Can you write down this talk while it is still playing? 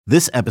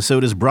This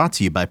episode is brought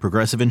to you by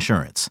Progressive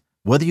Insurance.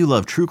 Whether you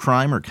love true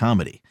crime or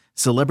comedy,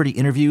 celebrity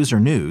interviews or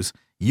news,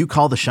 you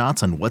call the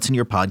shots on what's in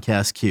your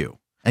podcast queue.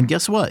 And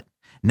guess what?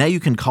 Now you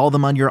can call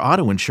them on your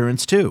auto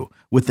insurance too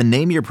with the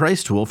Name Your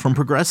Price tool from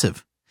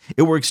Progressive.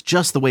 It works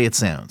just the way it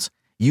sounds.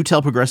 You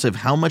tell Progressive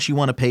how much you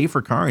want to pay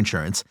for car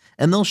insurance,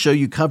 and they'll show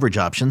you coverage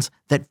options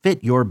that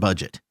fit your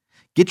budget.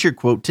 Get your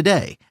quote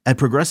today at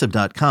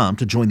Progressive.com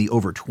to join the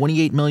over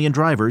 28 million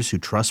drivers who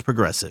trust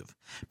Progressive.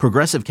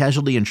 Progressive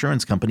Casualty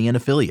Insurance Company and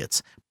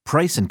Affiliates.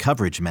 Price and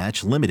coverage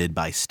match limited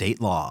by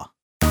state law.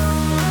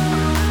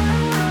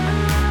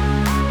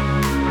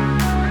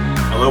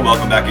 Hello,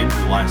 welcome back into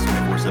the Lions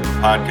 24/7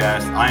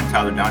 podcast. I'm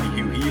Tyler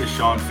Donahue. He is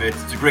Sean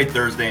Fitz. It's a great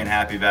Thursday in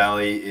Happy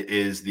Valley. It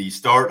is the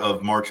start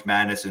of March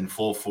Madness in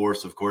full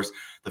force. Of course,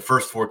 the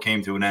first four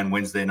came to an end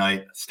Wednesday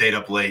night. Stayed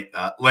up late.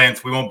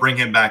 Lance, we won't bring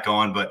him back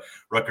on, but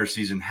Rutgers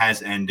season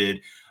has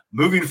ended.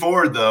 Moving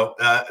forward, though,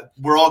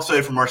 we're all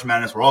excited for March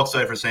Madness. We're all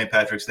excited for St.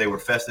 Patrick's Day. We're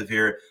festive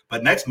here.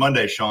 But next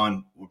Monday,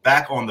 Sean, we're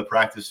back on the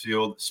practice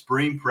field.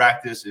 Spring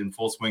practice in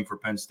full swing for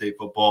Penn State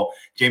football.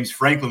 James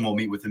Franklin will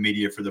meet with the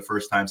media for the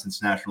first time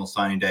since National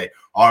Signing Day.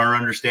 Our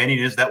understanding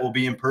is that will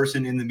be in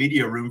person in the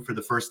media room for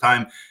the first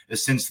time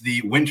since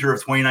the winter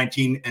of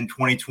 2019 and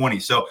 2020.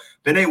 So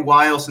been a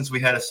while since we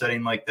had a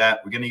setting like that.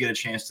 We're going to get a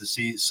chance to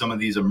see some of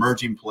these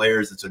emerging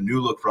players. It's a new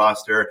look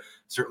roster.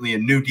 Certainly a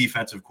new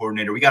defensive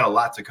coordinator. We got a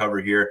lot to cover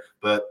here,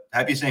 but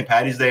happy St.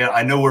 Patty's Day.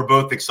 I know we're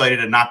both excited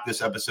to knock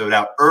this episode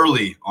out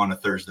early on a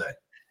Thursday.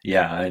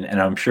 Yeah,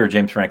 and I'm sure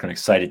James Franklin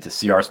excited to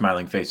see our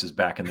smiling faces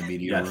back in the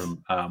media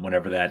room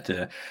whenever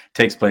that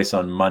takes place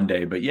on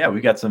Monday. But yeah, we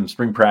got some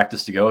spring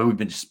practice to go.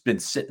 We've been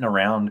sitting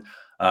around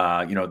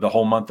the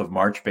whole month of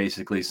March,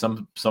 basically.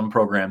 Some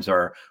programs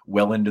are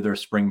well into their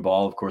spring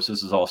ball. Of course,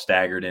 this is all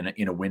staggered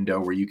in a window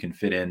where you can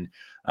fit in.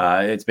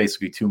 It's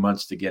basically 2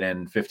 months to get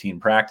in 15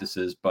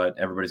 practices, but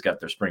everybody's got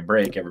their spring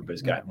break.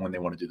 Everybody's got when they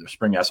want to do their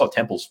spring. I saw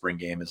Temple's spring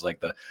game is like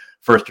the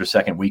first or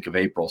second week of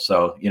April.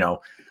 So,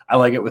 I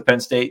like it with Penn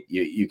State.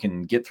 You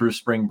can get through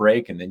spring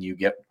break and then you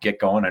get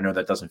going. I know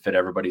that doesn't fit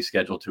everybody's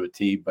schedule to a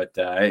T, but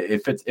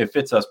it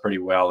fits us pretty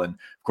well. And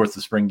of course,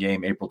 the spring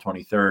game, April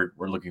 23rd,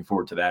 we're looking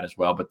forward to that as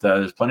well. But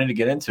there's plenty to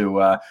get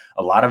into. A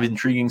lot of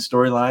intriguing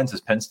storylines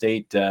as Penn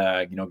State,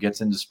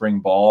 gets into spring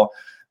ball.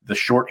 The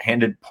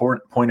short-handed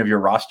point of your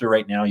roster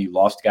right now, you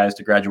lost guys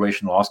to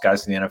graduation, lost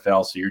guys to the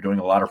NFL, so you're doing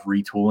a lot of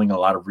retooling, a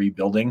lot of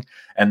rebuilding,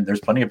 and there's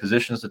plenty of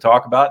positions to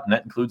talk about, and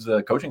that includes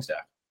the coaching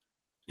staff.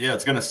 Yeah,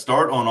 it's going to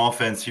start on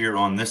offense here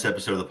on this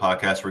episode of the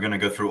podcast. We're going to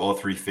go through all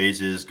three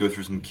phases, go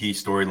through some key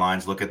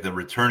storylines, look at the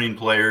returning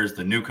players,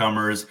 the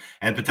newcomers,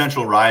 and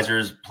potential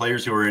risers,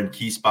 players who are in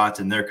key spots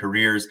in their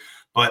careers.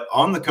 But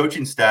on the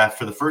coaching staff,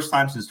 for the first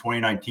time since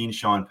 2019,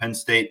 Sean, Penn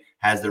State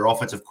has their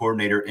offensive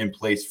coordinator in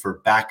place for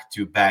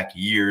back-to-back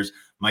years.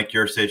 Mike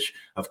Yurcich,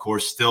 of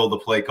course, still the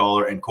play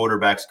caller and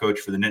quarterbacks coach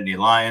for the Nittany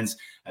Lions.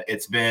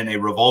 It's been a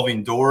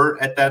revolving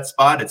door at that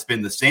spot. It's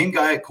been the same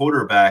guy at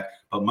quarterback,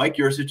 but Mike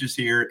Yurcich is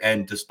here.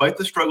 And despite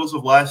the struggles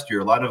of last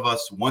year, a lot of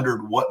us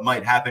wondered what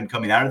might happen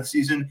coming out of the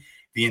season.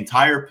 The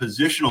entire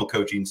positional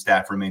coaching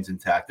staff remains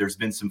intact. There's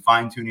been some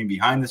fine-tuning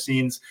behind the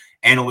scenes,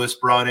 analysts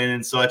brought in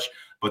and such,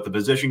 but the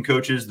position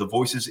coaches, the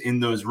voices in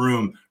those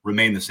rooms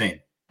remain the same.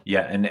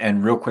 Yeah,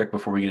 and real quick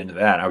before we get into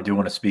that, I do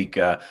want to speak.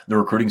 The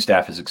recruiting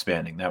staff is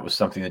expanding. That was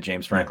something that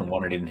James Franklin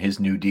wanted in his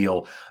new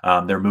deal.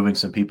 They're moving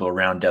some people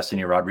around: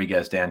 Destiny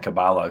Rodriguez, Dan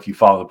Cabala. If you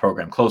follow the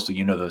program closely,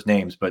 you know those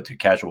names, but to a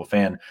casual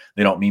fan,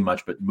 they don't mean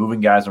much. But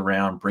moving guys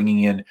around,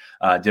 bringing in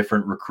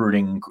different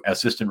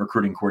assistant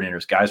recruiting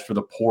coordinators, guys for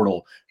the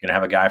portal. You're going to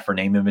have a guy for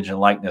name, image, and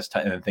likeness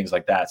and things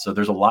like that. So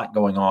there's a lot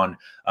going on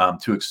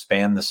to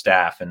expand the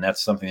staff, and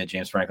that's something that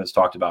James Franklin's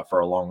talked about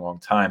for a long, long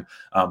time.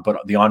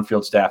 But the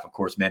on-field staff, of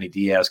course, Manny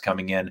Diaz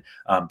coming in.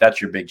 That's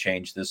your big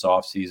change this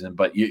offseason.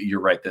 But you're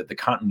right, that the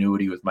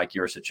continuity with Mike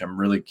Yurcich, I'm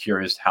really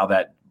curious how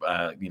that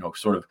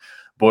sort of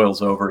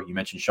boils over. You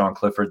mentioned Sean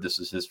Clifford. This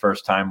is his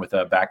first time with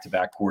a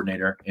back-to-back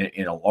coordinator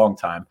in a long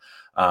time.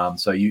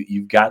 So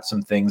you've got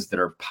some things that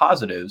are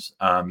positives.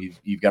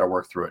 You've got to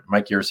work through it.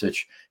 Mike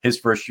Yurcich, his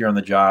first year on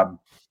the job,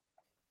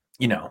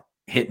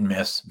 hit and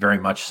miss, very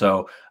much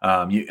so.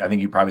 I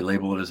think you probably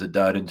label it as a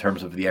dud in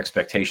terms of the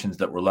expectations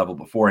that were leveled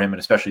before him,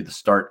 and especially the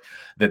start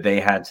that they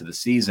had to the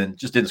season.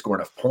 Just didn't score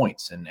enough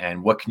points.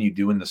 And what can you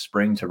do in the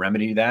spring to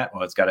remedy that?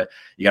 Well,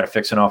 you got to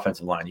fix an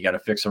offensive line. You got to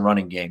fix a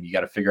running game. You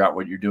got to figure out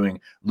what you're doing,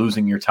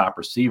 losing your top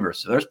receiver.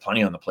 So there's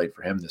plenty on the plate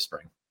for him this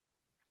spring.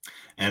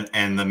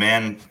 And the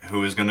man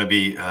who is going to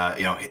be,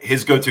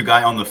 his go-to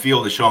guy on the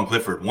field is Sean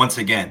Clifford once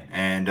again.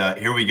 And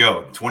here we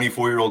go,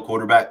 24-year-old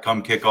quarterback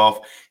come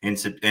kickoff in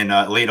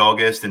late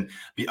August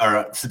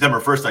or September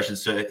 1st, I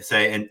should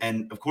say.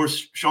 And of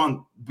course,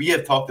 Sean, we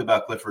have talked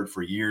about Clifford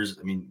for years.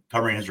 I mean,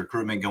 covering his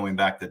recruitment going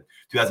back to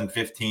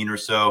 2015 or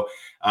so.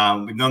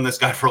 We've known this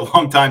guy for a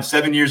long time.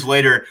 7 years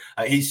later,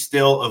 he's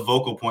still a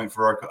vocal point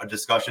for our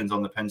discussions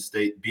on the Penn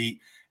State beat.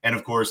 And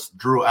of course,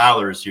 Drew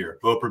Aller is here.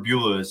 Bo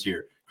Pribula is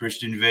here.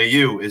 Christian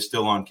Veilleux is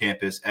still on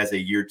campus as a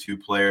year two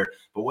player.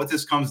 But what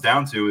this comes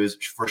down to is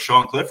for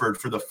Sean Clifford,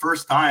 for the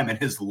first time in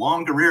his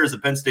long career as a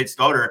Penn State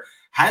starter,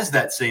 has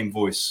that same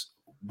voice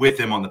with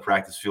him on the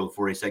practice field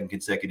for a second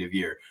consecutive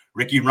year.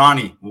 Ricky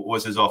Ronnie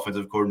was his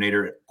offensive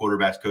coordinator,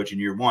 quarterbacks coach in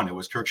year one. It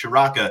was Kirk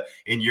Shiraka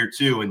in year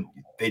two, and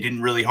they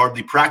didn't really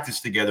hardly practice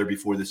together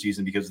before the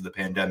season because of the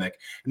pandemic.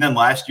 And then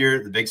last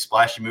year, the big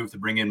splashy move to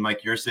bring in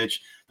Mike Yurcich,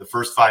 the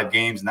first 5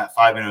 games and that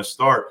 5-0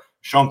 start,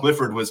 Sean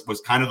Clifford was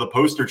kind of the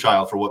poster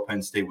child for what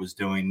Penn State was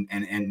doing.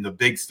 And the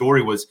big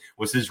story was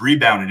his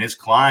rebound and his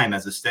climb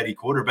as a steady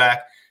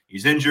quarterback.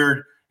 He's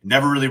injured,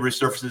 never really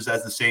resurfaces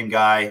as the same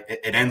guy.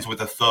 It ends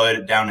with a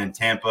thud down in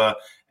Tampa.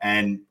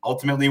 And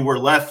ultimately, we're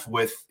left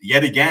with,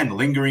 yet again,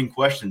 lingering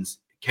questions.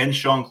 Can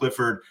Sean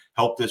Clifford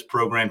help this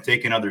program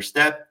take another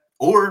step?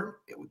 Or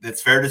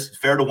it's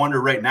fair to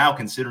wonder right now,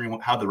 considering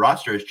how the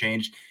roster has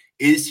changed,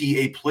 is he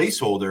a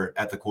placeholder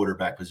at the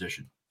quarterback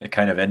position? It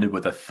kind of ended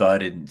with a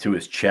thud into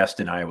his chest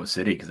in Iowa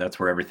City, because that's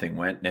where everything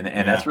went. And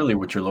that's really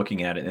what you're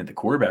looking at in the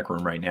quarterback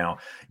room right now.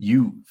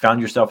 You found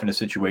yourself in a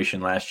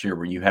situation last year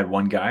where you had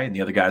one guy and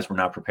the other guys were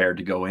not prepared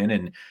to go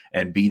in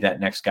and be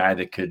that next guy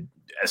that could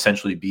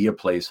essentially be a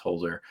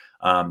placeholder.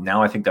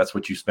 Now I think that's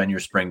what you spend your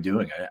spring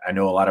doing. I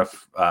know a lot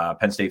of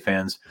Penn State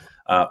fans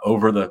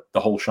over the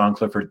whole Sean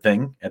Clifford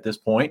thing at this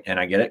point, and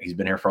I get it. He's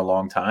been here for a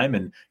long time,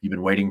 and you've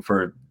been waiting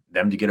for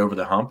them to get over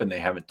the hump, and they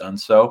haven't done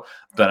so.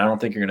 But I don't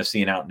think you're going to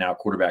see an out-and-out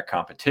quarterback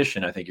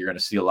competition. I think you're going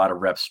to see a lot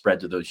of reps spread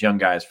to those young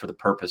guys for the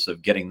purpose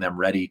of getting them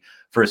ready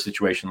for a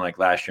situation like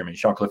last year. I mean,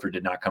 Sean Clifford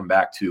did not come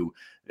back to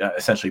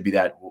essentially be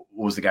that. What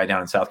was the guy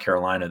down in South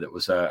Carolina that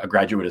was a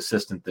graduate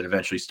assistant that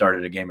eventually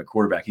started a game at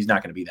quarterback? He's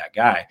not going to be that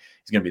guy.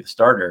 He's going to be the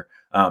starter.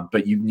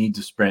 But you need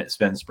to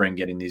spend spring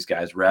getting these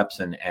guys reps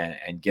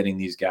and getting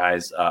these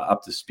guys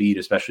up to speed,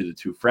 especially the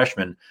 2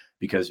 freshmen.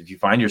 Because if you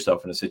find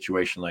yourself in a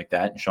situation like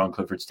that, and Sean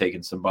Clifford's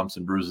taken some bumps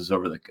and bruises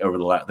over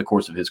the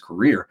course of his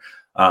career,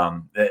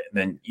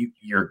 then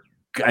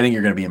I think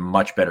you're going to be in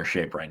much better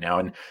shape right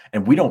now.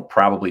 And we don't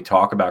probably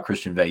talk about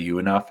Christian Veilleux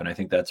enough. And I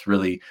think that's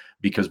really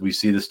because we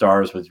see the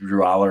stars with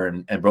Drew Aller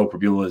and Beau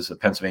Pribula is a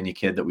Pennsylvania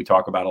kid that we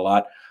talk about a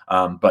lot.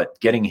 But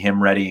getting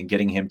him ready and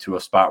getting him to a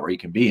spot where he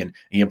can be, and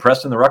he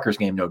impressed in the Rutgers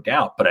game, no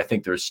doubt, but I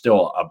think there's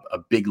still a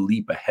big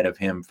leap ahead of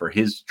him for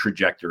his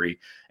trajectory.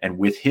 And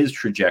with his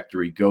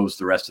trajectory goes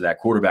the rest of that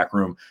quarterback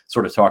room,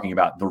 sort of talking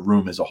about the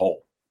room as a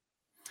whole.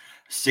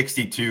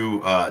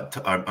 62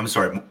 I'm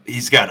sorry,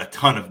 he's got a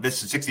ton of this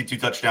 62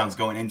 touchdowns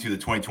going into the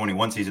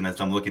 2021 season.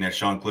 As I'm looking at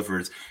Sean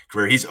Clifford's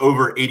career, he's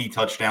over 80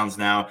 touchdowns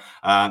now.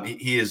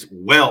 He is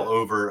well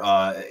over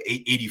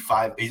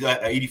 85 he's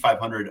at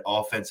 8,500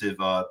 offensive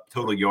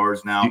total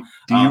yards now.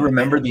 Do you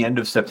remember the end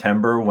of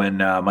September when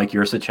Mike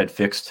Yurcich had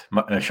fixed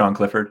Sean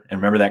Clifford? And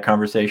remember that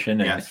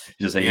conversation? And yes.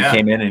 He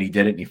came in and he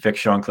did it and he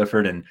fixed Sean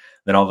Clifford, and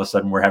then all of a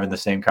sudden we're having the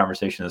same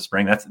conversation in the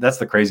spring. That's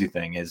the crazy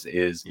thing is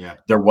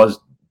there was,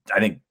 I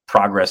think,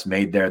 progress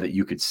made there that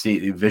you could see,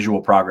 the visual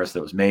progress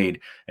that was made.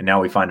 And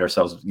now we find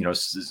ourselves,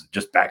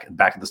 just back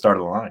at the start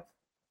of the line.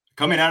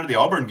 Coming out of the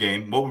Auburn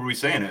game, what were we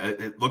saying?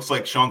 It looks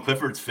like Sean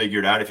Clifford's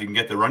figured out if you can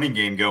get the running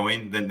game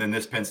going, then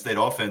this Penn State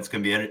offense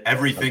can be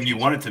everything you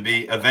want it to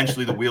be.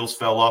 Eventually the wheels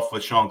fell off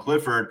with Sean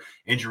Clifford,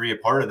 injury a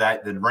part of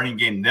that. The running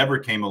game never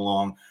came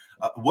along.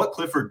 What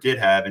Clifford did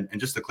have, and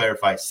just to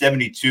clarify,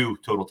 72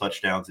 total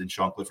touchdowns in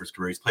Sean Clifford's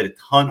career. He's played a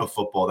ton of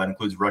football. That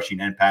includes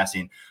rushing and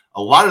passing.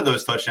 A lot of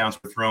those touchdowns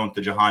were thrown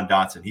to Jahan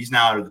Dotson. He's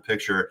now out of the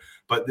picture,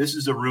 but this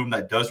is a room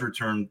that does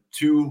return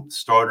 2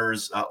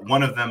 starters.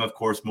 One of them, of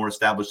course, more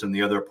established than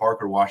the other.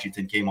 Parker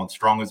Washington came on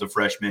strong as a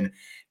freshman,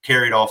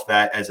 carried off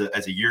that as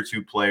a year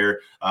 2 player,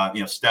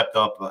 stepped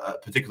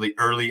up particularly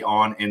early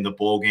on in the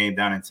bowl game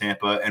down in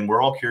Tampa. And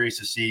we're all curious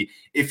to see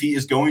if he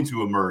is going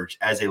to emerge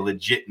as a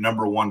legit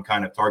number 1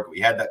 kind of target. We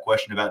had that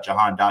question about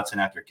Jahan Dotson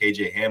after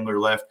KJ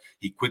Hamler left.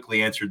 He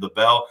quickly answered the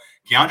bell.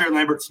 Keandre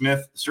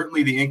Lambert-Smith,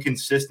 certainly the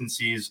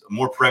inconsistencies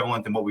more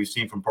prevalent than what we've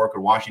seen from Parker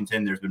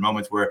Washington. There's been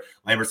moments where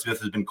Lambert-Smith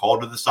has been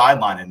called to the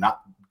sideline and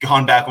not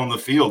gone back on the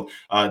field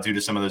due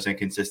to some of those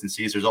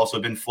inconsistencies. There's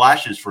also been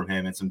flashes from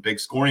him and some big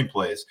scoring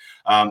plays.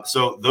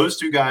 So those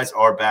 2 guys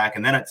are back.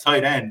 And then at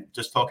tight end,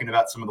 just talking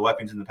about some of the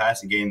weapons in the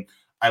passing game,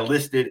 I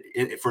listed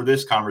for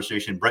this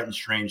conversation, Brenton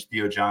Strange,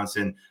 Theo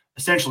Johnson,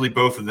 essentially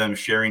both of them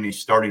sharing a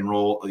starting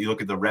role. You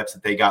look at the reps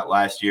that they got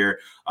last year.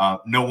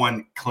 No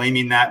one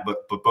claiming that,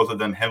 but both of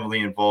them heavily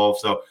involved.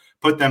 So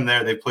put them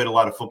there. They've played a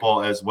lot of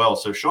football as well.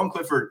 So Sean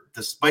Clifford,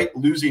 despite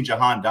losing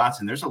Jahan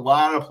Dotson, there's a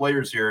lot of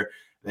players here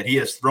that he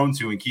has thrown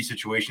to in key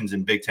situations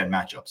in Big Ten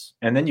matchups.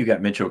 And then you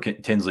got Mitchell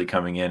Tinsley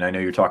coming in. I know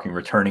you're talking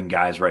returning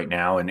guys right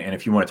now. And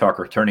if you want to talk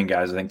returning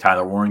guys, I think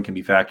Tyler Warren can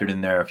be factored in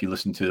there. If you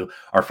listen to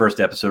our first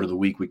episode of the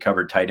week, we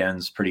covered tight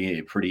ends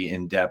pretty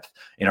in depth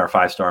in our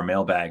 5-star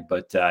mailbag.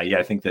 But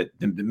I think that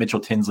Mitchell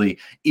Tinsley,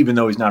 even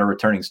though he's not a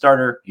returning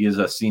starter, he is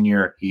a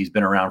senior. He's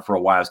been around for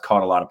a while. He's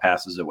caught a lot of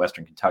passes at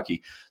Western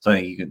Kentucky. So I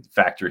think you can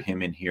factor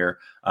him in here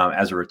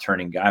as a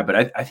returning guy.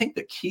 But I think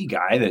the key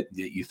guy that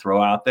you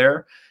throw out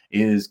there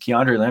is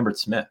Keandre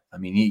Lambert-Smith. I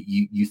mean,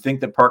 you think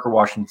that Parker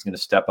Washington's going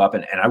to step up,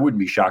 and I wouldn't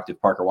be shocked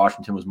if Parker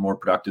Washington was more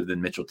productive than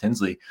Mitchell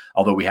Tinsley,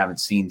 although we haven't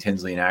seen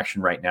Tinsley in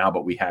action right now,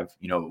 but we have,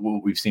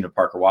 what we've seen of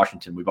Parker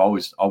Washington. We've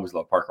always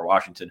loved Parker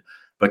Washington.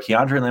 but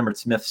Keandre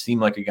Lambert-Smith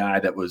seemed like a guy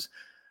that was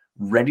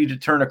ready to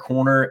turn a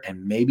corner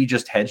and maybe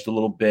just hedged a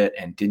little bit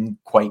and didn't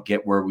quite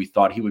get where we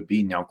thought he would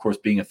be. Now, of course,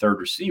 being a third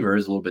receiver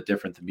is a little bit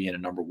different than being a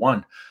number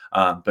one.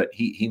 But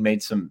he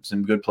made some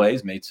good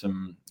plays, made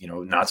some,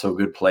 not so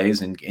good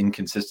plays and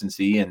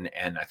inconsistency.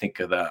 And I think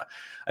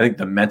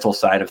the mental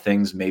side of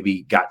things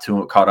maybe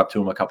caught up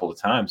to him a couple of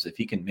times. If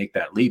he can make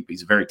that leap,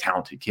 he's a very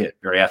talented kid,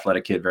 very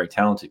athletic kid, very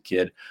talented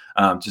kid.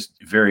 Just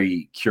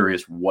very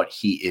curious what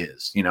he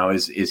is.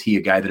 Is he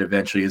a guy that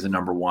eventually is a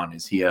number one?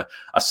 Is he a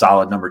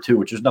solid number two?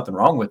 Which there's nothing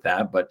wrong with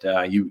that, but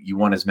you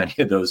want as many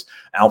of those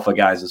alpha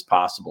guys as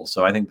possible.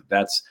 So I think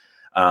that's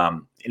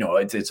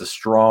it's a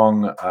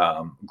strong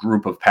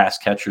group of pass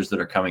catchers that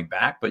are coming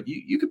back, but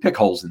you could pick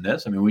holes in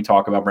this. I mean, we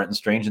talk about Brenton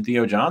Strange and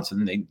Theo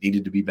Johnson. They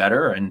needed to be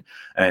better,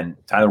 and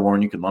Tyler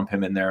Warren, you could lump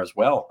him in there as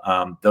well.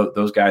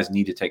 Those guys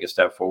need to take a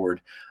step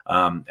forward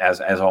as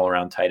all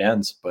around tight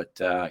ends.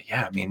 But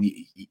I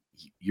mean,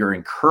 you're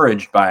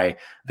encouraged by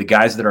the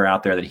guys that are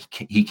out there that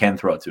he can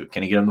throw it to.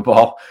 Can he get him the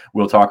ball?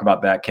 We'll talk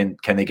about that. Can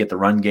they get the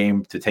run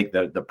game to take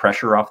the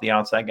pressure off the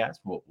outside guys?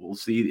 We'll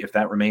see if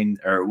that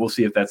we'll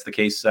see if that's the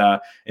case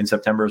in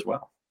September as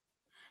well.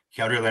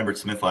 Keandre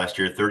Lambert-Smith last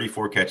year,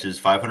 34 catches,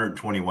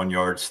 521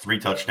 yards, 3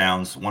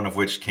 touchdowns, one of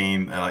which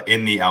came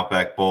in the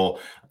Outback Bowl.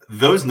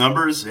 Those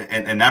numbers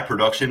and that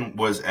production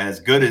was as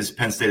good as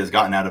Penn State has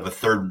gotten out of a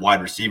third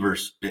wide receiver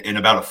in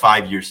about a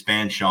 5-year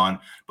span, Sean.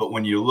 But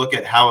when you look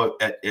at how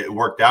it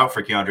worked out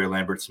for Keandre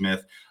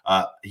Lambert-Smith,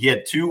 he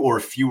had 2 or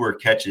fewer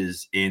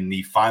catches in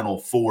the final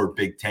 4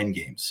 Big Ten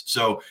games.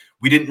 So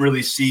we didn't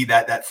really see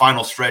that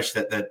final stretch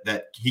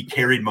that he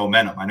carried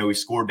momentum. I know he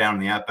scored down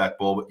in the Outback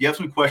Bowl, but you have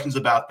some questions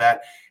about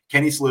that.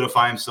 Can he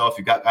solidify himself?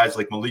 You've got guys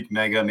like Malik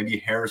Mega, maybe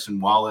Harrison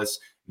Wallace,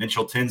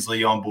 Mitchell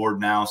Tinsley on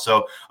board now.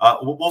 So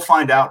we'll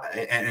find out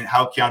and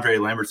how Keandre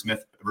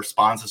Lambert-Smith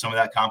responds to some of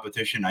that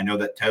competition. I know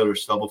that Taylor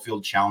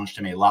Stubblefield challenged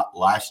him a lot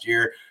last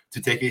year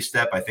to take a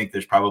step. I think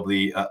there's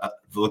probably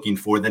looking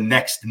for the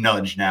next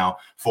nudge now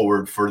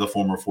forward for the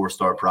former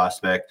 4-star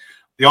prospect.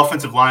 The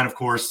offensive line, of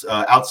course,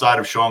 outside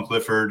of Sean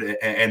Clifford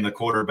and the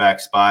quarterback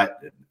spot,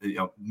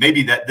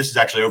 maybe that this is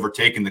actually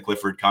overtaken the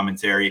Clifford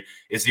commentary,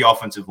 is the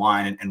offensive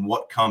line and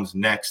what comes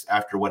next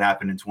after what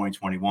happened in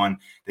 2021.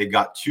 They've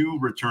got 2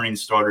 returning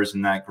starters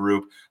in that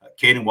group.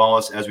 Caden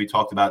Wallace, as we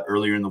talked about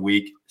earlier in the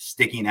week,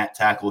 sticking at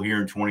tackle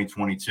here in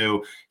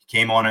 2022.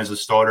 Came on as a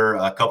starter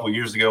a couple of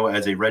years ago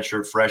as a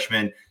redshirt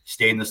freshman,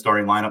 stayed in the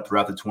starting lineup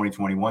throughout the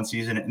 2021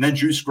 season. And then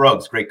Drew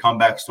Scruggs, great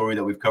comeback story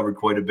that we've covered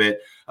quite a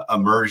bit,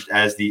 emerged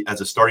as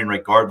a starting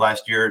right guard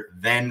last year,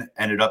 then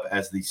ended up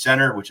as the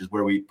center, which is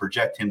where we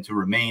project him to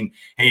remain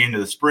heading into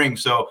the spring.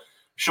 So,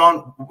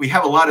 Sean, we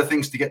have a lot of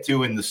things to get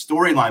to in the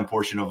storyline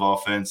portion of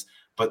offense,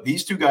 but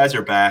these 2 guys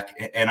are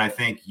back, and I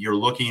think you're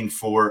looking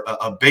for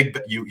a big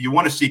 – you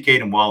want to see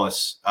Caden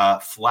Wallace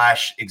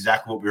flash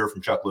exactly what we heard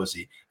from Chuck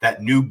Losey,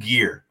 that new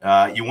gear.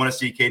 You want to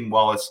see Caden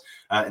Wallace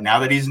now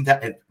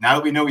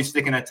that we know he's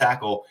sticking at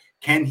tackle,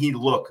 can he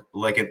look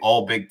like an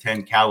all Big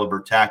Ten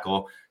caliber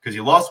tackle? Because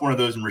you lost one of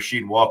those in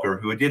Rasheed Walker,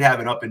 who did have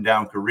an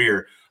up-and-down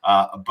career,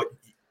 but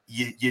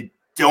you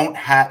don't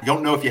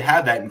know if you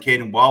have that in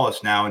Caden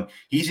Wallace now, and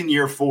he's in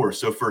year 4.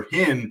 So for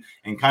him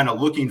and kind of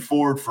looking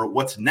forward for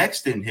what's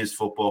next in his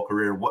football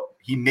career, what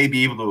he may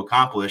be able to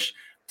accomplish,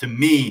 to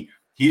me,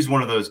 he's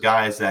one of those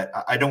guys that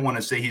I don't want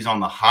to say he's on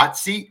the hot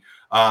seat,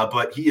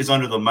 but he is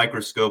under the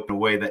microscope in a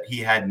way that he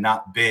had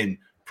not been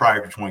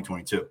prior to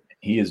 2022.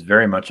 He is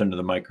very much under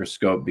the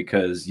microscope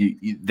because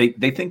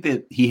they think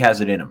that he has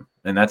it in him.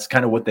 And that's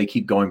kind of what they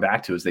keep going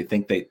back to, is they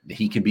think that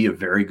he can be a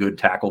very good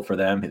tackle for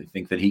them. They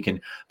think that he can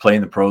play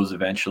in the pros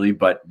eventually,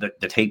 but the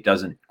tape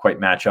doesn't quite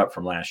match up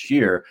from last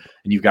year.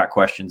 And you've got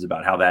questions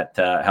about how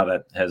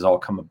that has all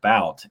come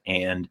about.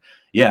 And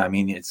yeah, I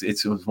mean,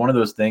 it's one of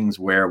those things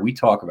where we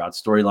talk about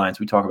storylines,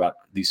 we talk about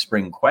these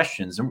spring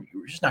questions, and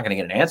we're just not going to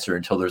get an answer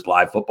until there's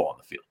live football on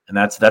the field. And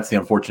that's the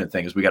unfortunate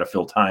thing, is we got to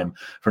fill time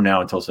from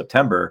now until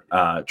September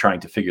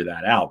trying to figure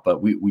that out.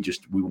 But we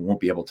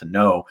won't be able to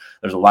know.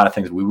 There's a lot of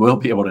things we will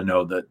be able to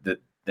know that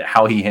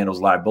how he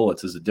handles live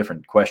bullets is a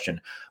different question,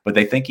 but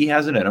they think he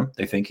has it in him.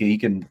 They think he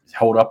can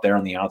hold up there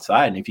on the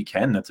outside. And if he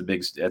can, that's a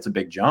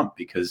big jump,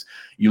 because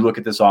you look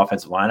at this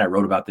offensive line. I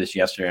wrote about this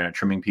yesterday in a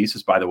trimming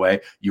pieces, by the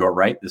way. You are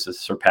right. This has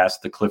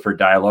surpassed the Clifford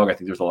dialogue. I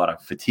think there's a lot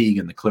of fatigue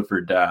in the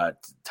Clifford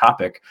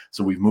topic.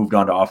 So we've moved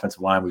on to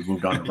offensive line. We've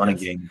moved on to running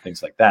game and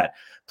things like that.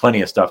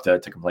 Plenty of stuff to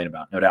complain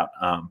about, no doubt.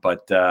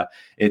 But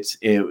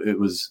it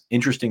was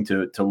interesting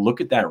to look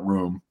at that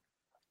room,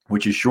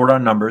 which is short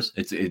on numbers.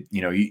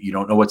 You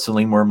don't know what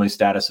Salim Wormley's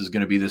status is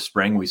going to be this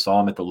spring. We saw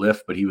him at the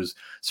lift, but he was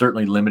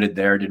certainly limited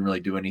there, didn't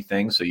really do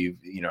anything. So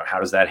how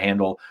does that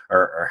handle,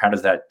 or how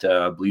does that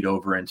bleed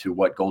over into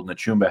what Golden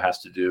Achumba has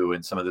to do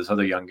and some of those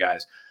other young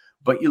guys?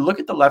 But you look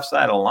at the left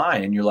side of the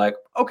line and you're like,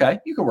 okay,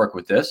 you can work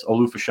with this.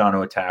 Olu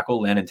Fashanu at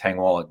tackle, Landon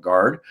Tangwall at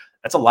guard.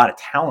 that's a lot of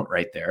talent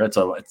right there. It's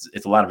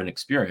a lot of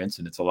inexperience,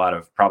 and it's a lot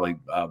of probably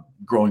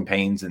growing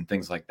pains and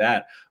things like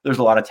that. There's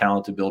a lot of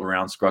talent to build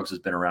around. Scruggs has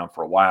been around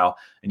for a while,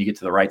 and you get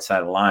to the right side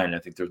of the line, and I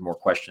think there's more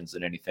questions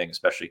than anything,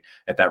 especially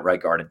at that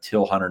right guard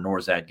until Hunter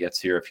Nourzad gets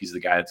here. If he's the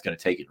guy that's going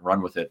to take it and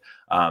run with it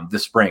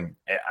this spring,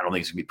 I don't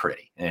think it's going to be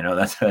pretty.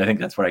 I think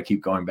that's what I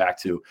keep going back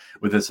to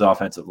with this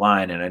offensive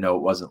line. And I know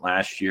it wasn't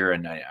last year,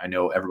 and I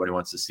know everybody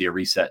wants to see a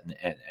reset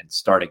and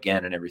start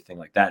again and everything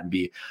like that and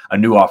be a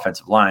new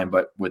offensive line.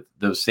 But with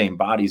those same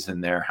bodies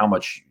in there, how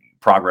much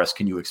progress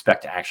can you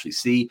expect to actually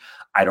see?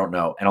 I don't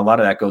know. And a lot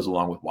of that goes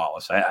along with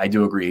Wallace. I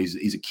do agree.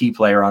 He's a key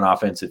player on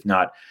offense, if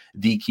not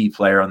the key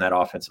player on that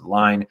offensive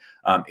line.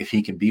 If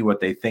he can be what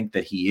they think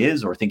that he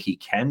is or think he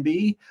can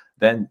be,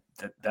 then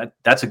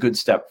that's a good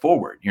step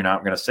forward. You're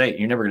never going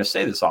to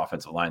say this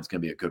offensive line is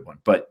going to be a good one,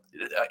 but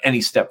any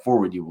step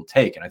forward you will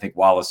take. And I think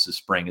Wallace's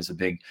spring is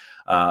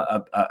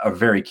a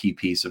very key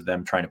piece of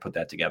them trying to put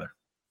that together.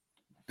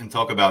 And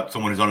talk about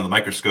someone who's under the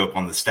microscope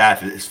on the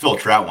staff is Phil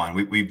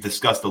Trautwein. We've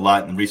discussed a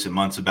lot in recent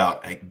months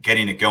about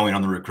getting it going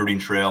on the recruiting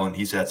trail, and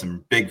he's had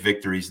some big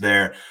victories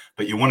there.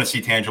 But you want to see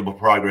tangible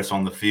progress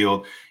on the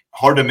field.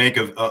 Hard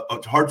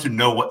to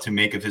know what to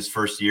make of his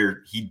first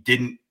year. He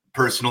didn't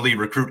personally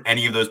recruit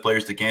any of those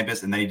players to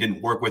campus, and then he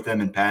didn't work with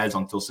them in pads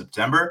until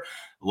September.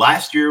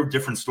 Last year,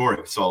 different story.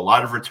 We saw a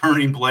lot of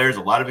returning players,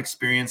 a lot of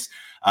experience.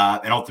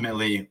 And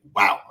ultimately,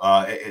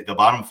 the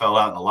bottom fell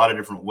out in a lot of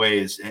different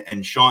ways.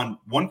 And Sean,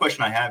 one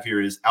question I have here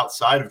is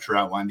outside of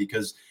Trautwein,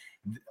 because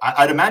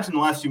I'd imagine the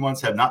last few months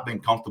have not been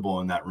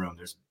comfortable in that room.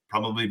 There's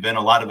probably been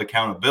a lot of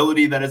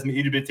accountability that has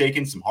needed to be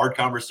taken, some hard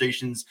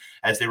conversations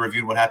as they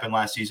reviewed what happened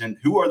last season.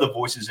 Who are the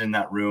voices in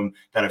that room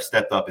that have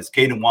stepped up? Is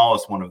Caden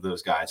Wallace one of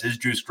those guys? Is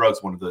Drew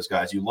Scruggs one of those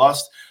guys? You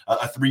lost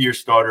a 3-year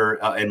starter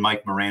in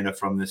Mike Miranda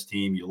from this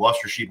team. You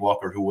lost Rasheed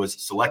Walker, who was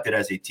selected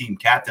as a team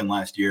captain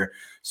last year.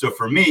 So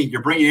for me,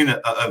 you're bringing in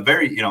a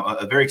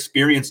very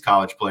experienced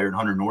college player in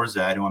Hunter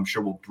Nourzad, who I'm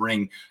sure will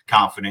bring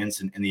confidence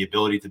and the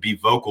ability to be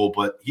vocal,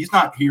 but he's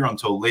not here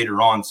until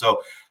later on.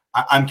 So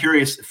I'm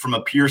curious from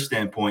a peer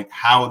standpoint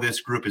how this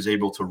group is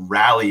able to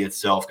rally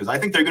itself, because I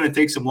think they're going to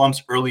take some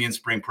lumps early in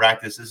spring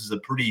practice. This is a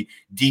pretty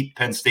deep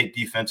Penn State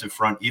defensive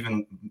front,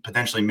 even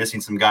potentially missing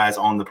some guys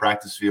on the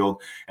practice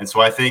field. And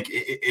so I think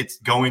it's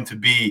going to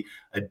be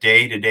a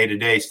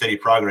day-to-day steady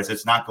progress.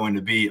 It's not going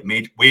to be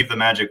wave the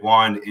magic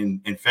wand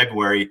in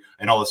February,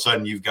 and all of a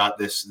sudden you've got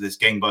this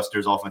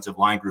gangbusters offensive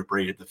line group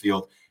ready at the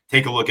field.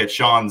 Take a look at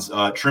Sean's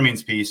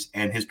trimmings piece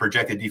and his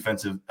projected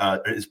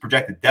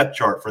depth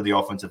chart for the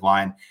offensive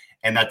line,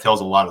 and that tells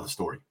a lot of the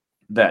story.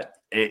 That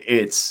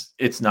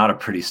it's not a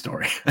pretty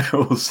story.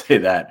 We'll say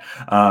that.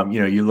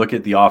 You look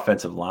at the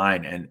offensive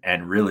line,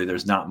 and really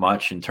there's not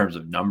much in terms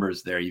of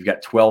numbers there. You've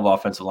got 12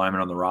 offensive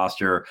linemen on the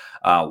roster.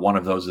 One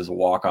of those is a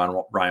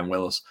walk-on, Ryan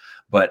Willis,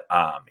 but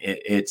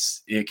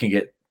it can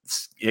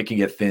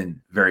get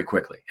thin very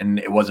quickly, and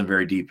it wasn't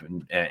very deep.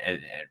 And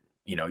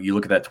you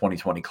look at that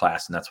 2020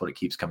 class, and that's what it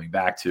keeps coming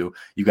back to.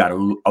 You got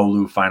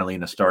Olu finally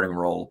in a starting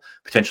role,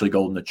 potentially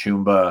Golden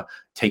Achumba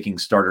taking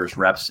starters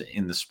reps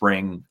in the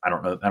spring. I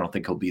don't know. I don't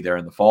think he'll be there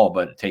in the fall,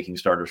 but taking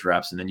starters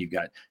reps. And then you've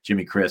got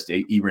Jimmy Christ,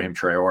 Ibrahim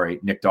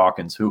Traore, Nick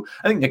Dawkins, who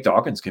I think Nick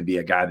Dawkins can be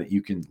a guy that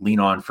you can lean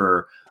on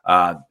for,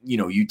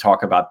 you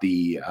talk about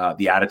the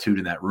attitude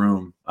in that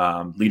room.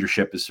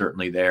 Leadership is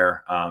certainly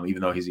there.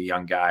 Even though he's a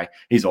young guy,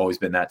 he's always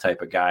been that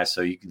type of guy.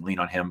 So you can lean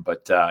on him,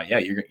 but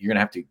you're going to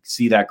have to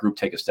see that group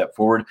take a step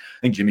forward.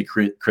 I think Jimmy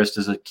Christ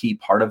is a key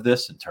part of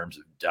this in terms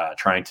of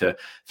trying to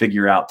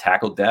figure out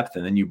tackle depth.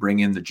 And then you bring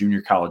in the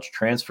junior college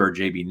transfer,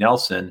 JB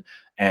Nelson,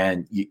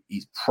 and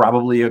he's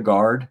probably a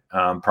guard,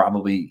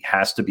 probably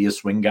has to be a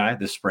swing guy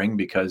this spring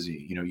because,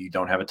 you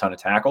don't have a ton of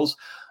tackles.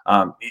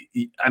 I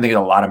think a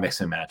lot of mix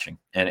and matching.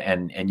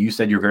 And you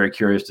said you're very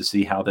curious to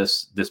see how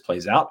this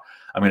plays out.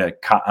 I'm going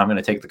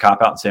to take the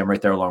cop out and say I'm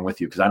right there along with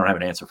you, because I don't have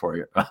an answer for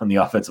you on the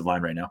offensive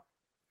line right now.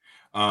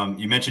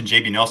 You mentioned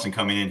JB Nelson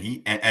coming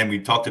in. And we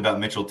talked about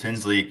Mitchell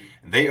Tinsley.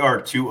 They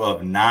are 2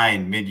 of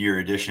 9 mid-year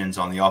additions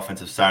on the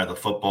offensive side of the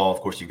football.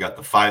 Of course, you've got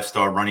the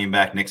 5-star running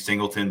back Nick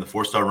Singleton, the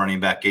 4-star running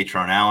back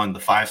Gatron Allen, the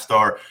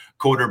 5-star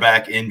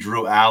quarterback in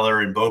Drew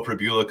Aller, and Bo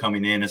Prabula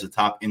coming in as a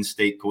top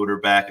in-state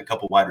quarterback, a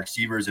couple wide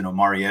receivers in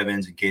Omari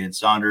Evans and Caden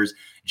Saunders,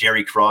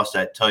 Jerry Cross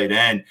at tight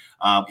end.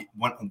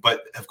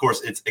 But of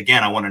course,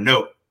 I want to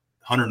note,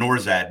 Hunter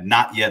Nourzad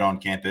not yet on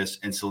campus,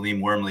 and Salim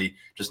Wormley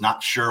just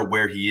not sure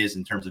where he is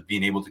in terms of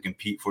being able to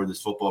compete for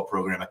this football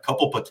program. A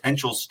couple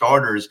potential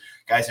starters,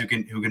 guys who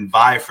can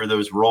vie for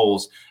those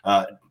roles.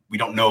 We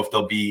don't know if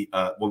they'll be.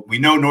 We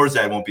know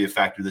Nourzad won't be a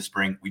factor this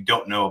spring. We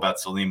don't know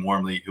about Salim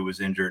Wormley, who was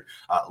injured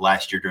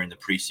last year during the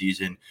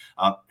preseason.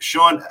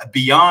 Sean,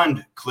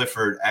 beyond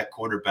Clifford at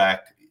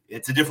quarterback,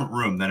 it's a different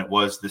room than it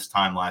was this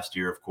time last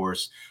year, of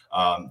course.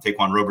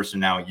 Taquan Roberson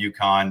now at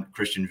UConn,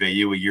 Christian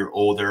Veilleux a year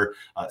older,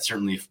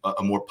 certainly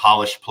a more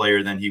polished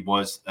player than he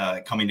was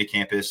coming to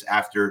campus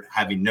after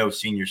having no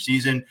senior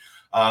season.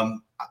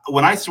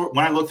 When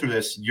I look through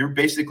this,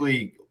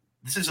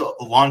 this is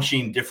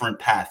launching different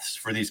paths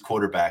for these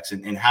quarterbacks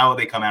and how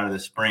they come out of the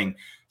spring.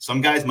 Some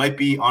guys might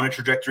be on a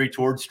trajectory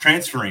towards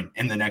transferring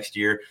in the next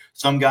year.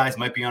 Some guys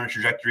might be on a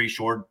trajectory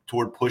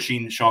toward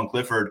pushing Sean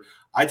Clifford.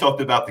 I talked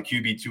about the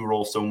QB2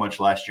 role so much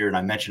last year, and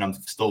I mentioned I'm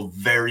still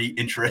very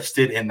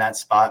interested in that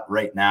spot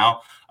right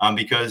now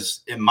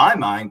because in my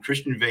mind,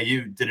 Christian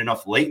Veilleux did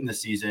enough late in the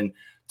season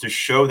to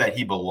show that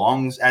he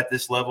belongs at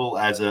this level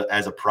as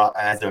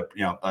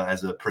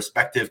a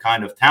prospective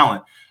kind of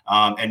talent.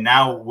 And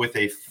now with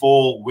a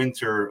full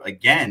winter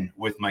again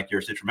with Mike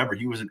Yurcich, remember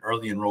he was an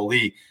early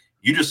enrollee.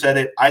 You just said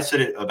it. I said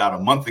it about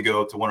a month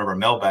ago to one of our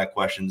mailbag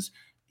questions.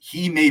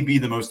 He may be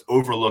the most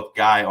overlooked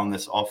guy on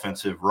this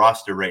offensive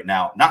roster right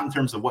now, not in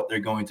terms of what they're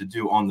going to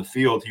do on the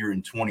field here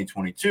in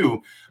 2022,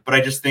 but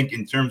I just think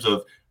in terms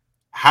of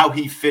how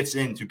he fits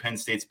into Penn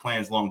State's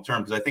plans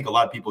long-term, because I think a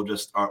lot of people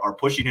just are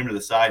pushing him to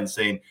the side and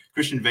saying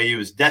Christian Veilleux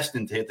is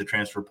destined to hit the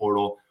transfer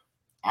portal.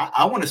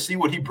 I want to see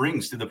what he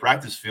brings to the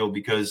practice field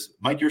because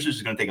Mike Yurcich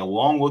is going to take a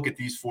long look at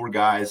these four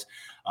guys.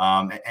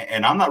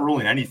 And I'm not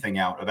ruling anything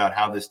out about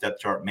how this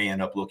depth chart may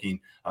end up looking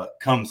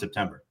come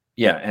September.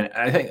 Yeah, and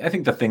I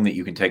think the thing that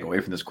you can take away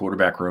from this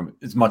quarterback room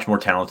is much more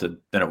talented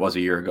than it was a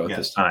year ago at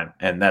this time,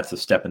 and that's a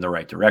step in the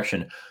right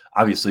direction.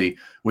 Obviously,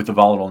 with the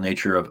volatile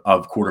nature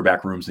of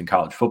quarterback rooms in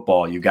college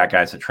football, you've got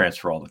guys that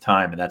transfer all the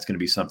time, and that's going to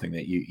be something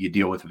that you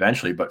deal with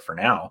eventually. But for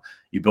now,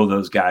 you build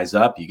those guys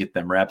up, you get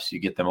them reps, you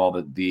get them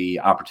all the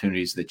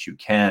opportunities that you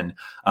can.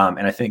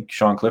 And I think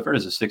Sean Clifford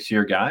is a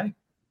 6-year guy.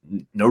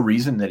 No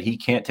reason that he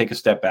can't take a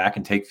step back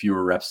and take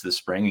fewer reps this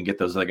spring and get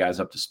those other guys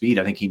up to speed.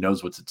 I think he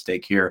knows what's at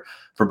stake here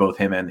for both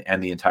him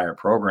and the entire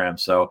program.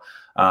 So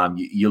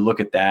you look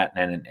at that,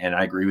 and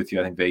I agree with you.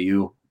 I think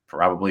Veilleux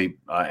probably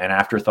an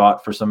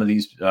afterthought for some of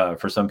these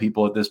for some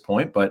people at this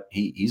point, but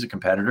he's a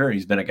competitor.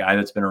 He's been a guy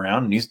that's been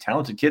around, and he's a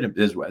talented kid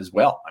as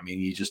well. I mean,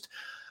 you just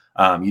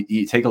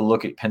you take a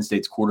look at Penn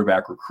State's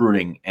quarterback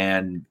recruiting,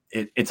 and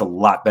it's a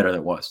lot better than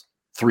it was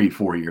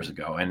 3-4 years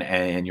ago.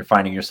 And you're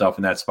finding yourself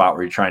in that spot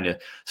where you're trying to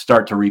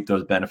start to reap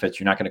those benefits.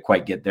 You're not going to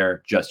quite get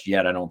there just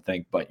yet, I don't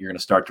think, but you're going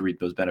to start to reap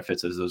those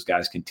benefits as those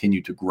guys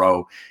continue to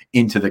grow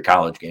into the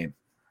college game.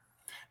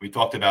 We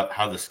talked about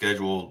how the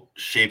schedule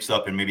shapes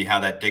up and maybe how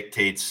that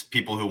dictates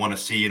people who want to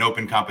see an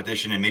open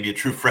competition and maybe a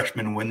true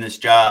freshman win this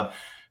job.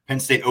 Penn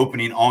State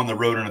opening on the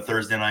road on a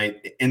Thursday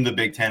night in the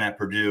Big Ten at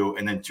Purdue,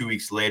 and then 2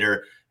 weeks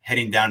later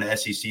heading down to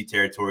SEC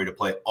territory to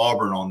play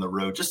Auburn on the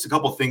road. Just a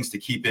couple of things to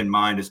keep in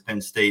mind as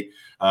Penn State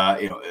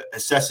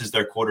assesses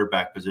their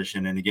quarterback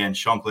position. And again,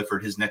 Sean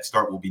Clifford, his next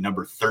start will be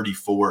number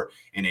 34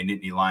 in a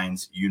Nittany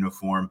Lions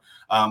uniform.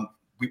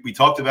 We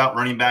talked about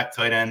running back,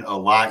 tight end a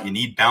lot. You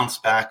need bounce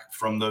back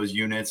from those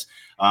units.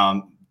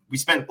 We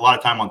spent a lot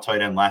of time on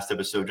tight end last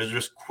episode.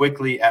 Just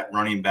quickly at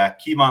running back,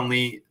 Kevon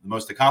Lee, the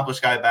most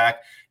accomplished guy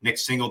back. Nick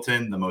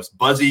Singleton, the most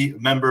buzzy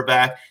member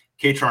back.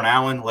 Katron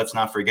Allen, let's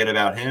not forget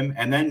about him.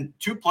 And then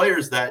two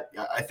players that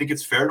I think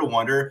it's fair to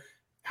wonder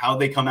how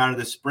they come out of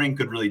this spring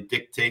could really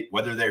dictate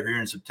whether they're here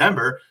in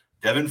September.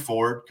 Devin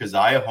Ford,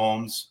 Keziah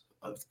Holmes.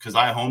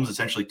 Keziah Holmes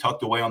essentially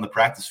tucked away on the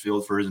practice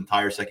field for his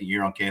entire second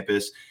year on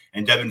campus.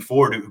 And Devin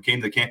Ford, who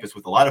came to campus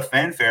with a lot of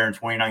fanfare in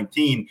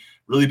 2019,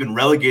 really been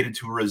relegated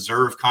to a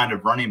reserve kind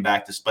of running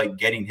back despite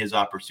getting his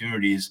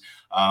opportunities.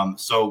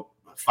 So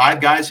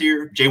 5 guys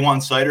here. Ja'Juan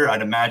Seider,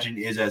 I'd imagine,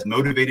 is as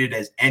motivated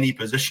as any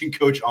position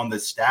coach on the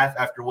staff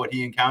after what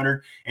he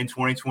encountered in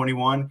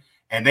 2021.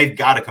 And they've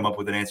got to come up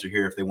with an answer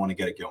here if they want to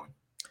get it going.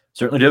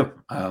 Certainly do.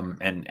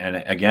 And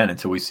again,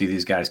 until we see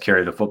these guys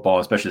carry the football,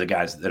 especially the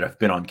guys that have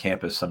been on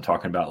campus, I'm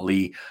talking about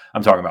Lee,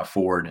 I'm talking about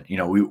Ford.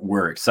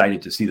 We're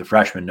excited to see the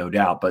freshmen, no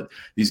doubt, but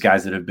these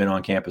guys that have been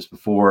on campus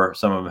before,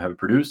 some of them have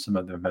produced, some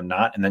of them have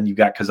not. And then you've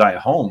got Keziah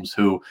Holmes,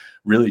 who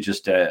really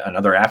just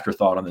another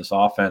afterthought on this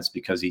offense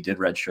because he did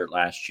redshirt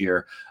last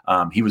year.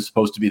 He was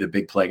supposed to be the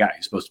big play guy.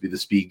 He's supposed to be the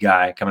speed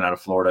guy coming out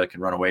of Florida,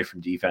 can run away from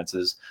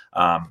defenses,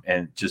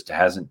 and just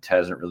hasn't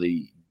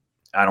really,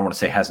 I don't want to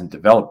say hasn't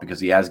developed because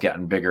he has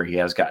gotten bigger. He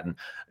has gotten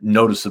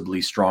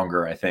noticeably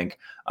stronger, I think.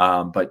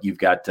 But you've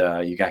got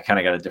kind of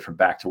got a different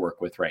back to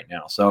work with right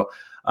now. So,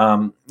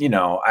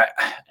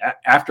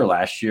 after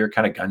last year,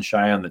 kind of gun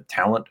shy on the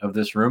talent of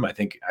this room. I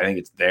think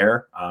it's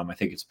there. I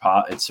think it's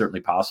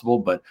certainly possible,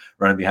 but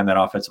running behind that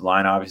offensive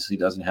line obviously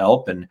doesn't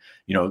help. And,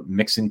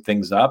 mixing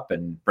things up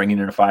and bringing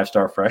in a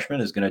 5-star freshman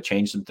is going to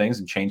change some things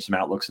and change some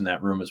outlooks in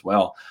that room as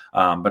well.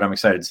 But I'm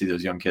excited to see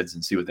those young kids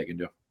and see what they can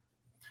do.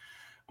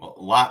 Well,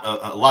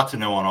 a lot to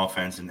know on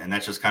offense, and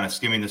that's just kind of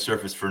skimming the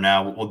surface for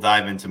now. We'll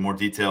dive into more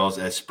details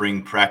as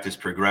spring practice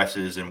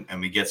progresses and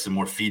we get some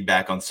more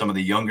feedback on some of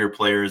the younger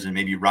players and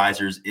maybe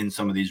risers in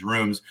some of these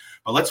rooms.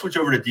 But let's switch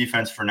over to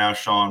defense for now,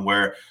 Sean,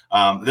 where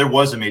there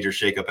was a major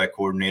shakeup at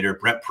coordinator.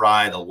 Brent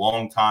Pry, the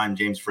longtime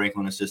James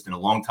Franklin assistant, a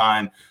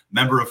longtime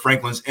member of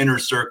Franklin's inner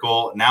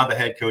circle, now the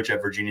head coach at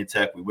Virginia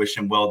Tech. We wish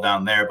him well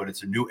down there, but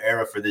it's a new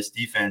era for this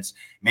defense.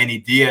 Manny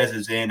Diaz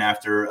is in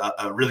after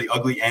a really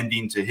ugly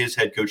ending to his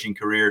head coaching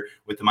career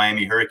with the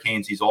Miami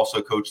Hurricanes. He's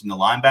also coaching the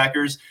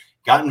linebackers.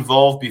 Got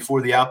involved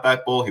before the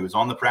Outback Bowl. He was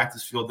on the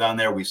practice field down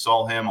there. We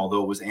saw him,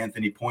 although it was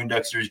Anthony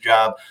Poindexter's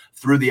job,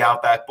 through the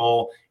Outback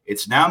Bowl.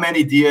 It's now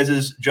Manny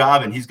Diaz's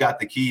job, and he's got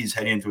the keys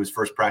heading into his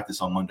first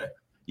practice on Monday.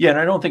 Yeah, and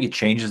I don't think it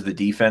changes the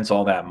defense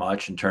all that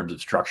much in terms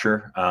of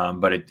structure.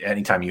 But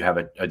anytime you have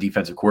a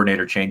defensive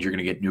coordinator change, you're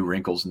going to get new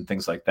wrinkles and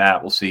things like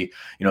that. We'll see,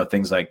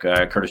 things like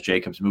Curtis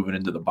Jacobs moving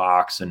into the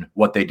box and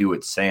what they do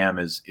at Sam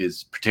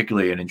is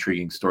particularly an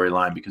intriguing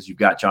storyline because you've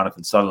got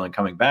Jonathan Sutherland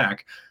coming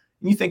back.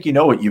 And you think you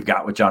know what you've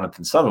got with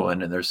Jonathan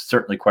Sutherland, and there's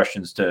certainly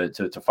questions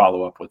to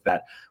follow up with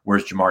that.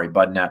 Where's Jamari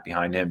Budden at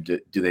behind him?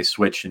 Do they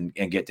switch and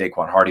get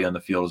Daquan Hardy on the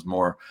field as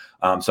more?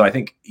 So I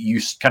think you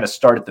kind of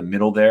start at the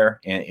middle there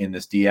in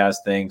this Diaz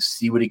thing,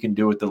 see what he can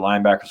do with the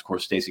linebackers. Of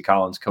course, Stacey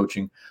Collins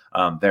coaching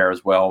there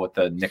as well with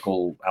the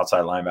nickel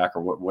outside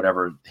linebacker,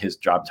 whatever his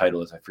job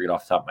title is. I forget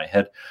off the top of my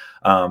head.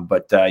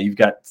 But you've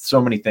got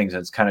so many things,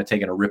 and it's kind of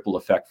taken a ripple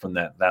effect from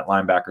that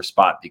linebacker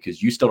spot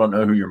because you still don't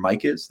know who your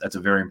Mike is. That's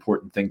a very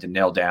important thing to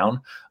nail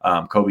down.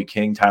 Kobe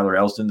King, Tyler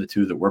Elsdon, the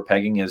two that we're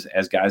pegging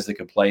as guys that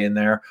could play in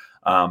there.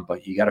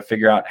 But you got to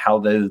figure out how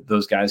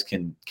those guys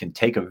can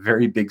take a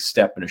very big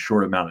step in a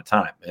short amount of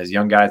time. As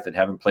young guys that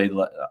haven't played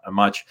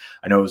much,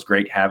 I know it was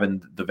great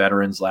having the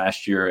veterans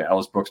last year.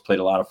 Ellis Brooks played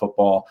a lot of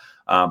football,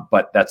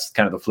 but that's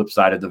kind of the flip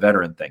side of the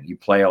veteran thing. You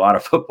play a lot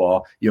of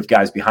football, you have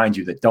guys behind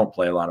you that don't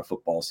play a lot of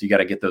football, so you got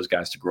to get those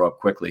guys to grow up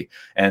quickly.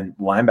 And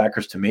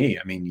linebackers, to me,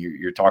 I mean,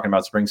 you're talking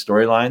about spring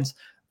storylines.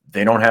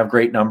 They don't have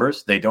great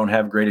numbers. They don't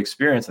have great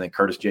experience. I think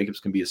Curtis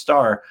Jacobs can be a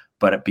star,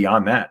 but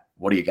beyond that,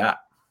 what do you got?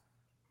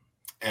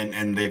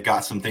 And they've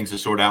got some things to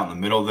sort out in the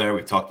middle there.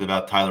 We've talked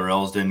about Tyler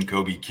Elsdon,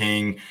 Kobe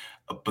King,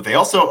 but they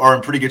also are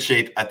in pretty good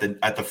shape at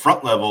the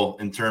front level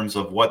in terms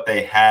of what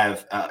they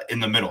have in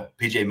the middle.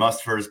 PJ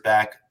Mustipher is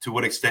back. To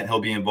what extent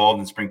he'll be involved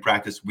in spring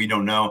practice, we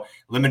don't know.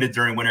 Limited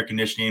during winter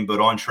conditioning, but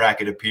on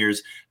track, it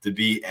appears to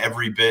be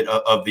every bit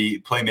of the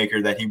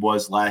playmaker that he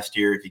was last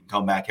year if he can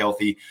come back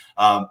healthy.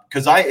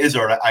 Keziah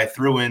Izzard, I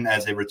threw in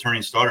as a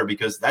returning starter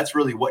because that's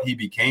really what he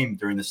became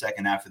during the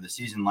second half of the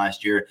season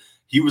last year.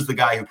 He was the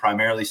guy who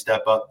primarily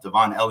stepped up.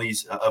 Devon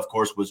Ellis, of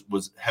course,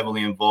 was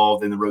heavily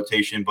involved in the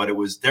rotation, but it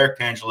was Derek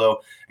Tangelo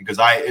and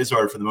Keziah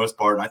Izzard for the most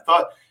part. And I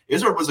thought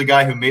Izzard was a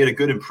guy who made a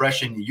good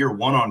impression year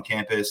one on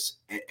campus,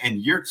 and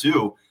year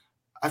two,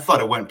 I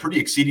thought it went pretty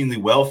exceedingly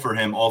well for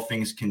him, all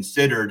things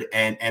considered.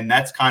 And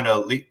that's kind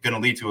of going to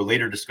lead to a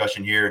later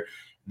discussion here.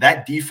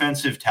 That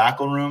defensive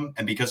tackle room,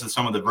 and because of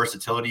some of the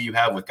versatility you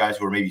have with guys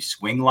who are maybe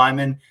swing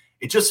linemen,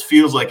 it just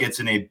feels like it's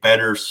in a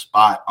better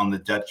spot on the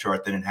depth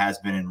chart than it has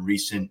been in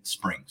recent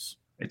springs.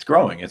 It's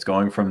growing. It's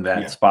going from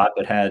that spot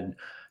that had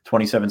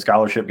 27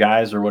 scholarship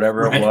guys or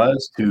whatever it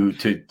was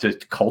to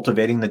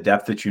cultivating the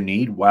depth that you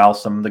need while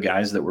some of the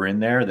guys that were in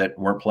there that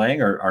weren't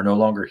playing are no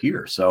longer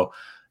here. So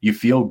you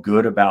feel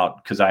good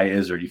about Keziah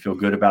Izzard. You feel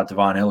good about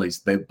Devon Ellis.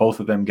 Both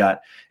of them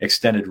got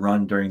extended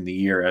run during the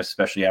year,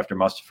 especially after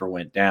Mustipher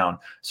went down.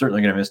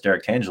 Certainly going to miss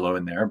Derek Tangelo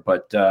in there,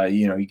 but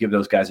you give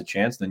those guys a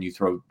chance. Then you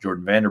throw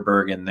Jordan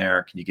Vanderberg in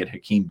there. Can you get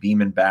Hakeem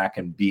Beamon back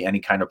and be any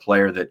kind of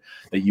player that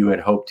you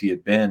had hoped he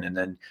had been? And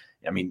then,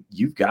 I mean,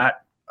 you've got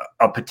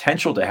a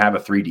potential to have a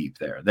 3 deep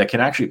there that can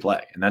actually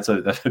play. And that's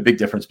a big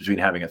difference between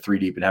having a 3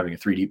 deep and having a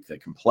 3 deep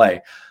that can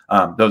play.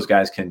 Those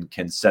guys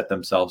can set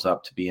themselves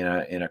up to be in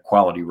a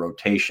quality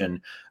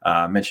rotation.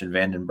 Mentioned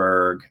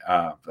Vandenberg,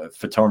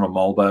 Fatoma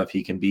Mulba. If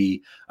he can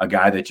be a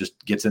guy that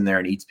just gets in there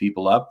and eats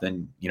people up,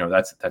 then,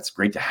 that's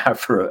great to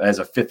have as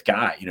a 5th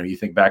guy. You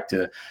think back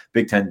to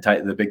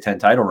the Big Ten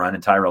title run,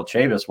 and Tyrell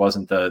Chavis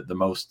wasn't the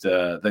most,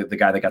 the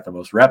guy that got the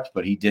most reps,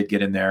 but he did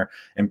get in there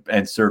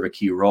and serve a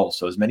key role.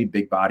 So as many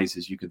big bodies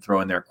as you can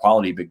throw in there,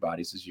 quality big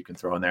bodies as you can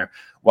throw in there,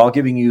 while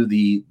giving you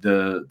the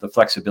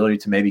flexibility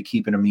to maybe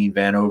keep an Amin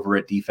Vanover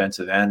at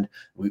defensive end.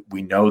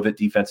 We know that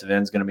defensive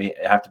end is going to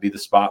have to be the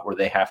spot where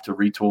they have to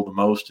retool the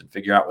most and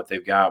figure out what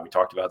they've got. We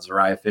talked about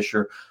Zariah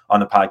Fisher on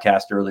the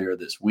podcast earlier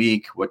this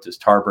week. What does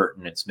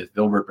Tarburton and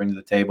Smith-Vilbert bring to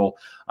the table?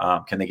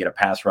 Can they get a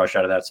pass rush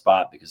out of that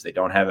spot because they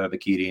don't have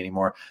Ebiketie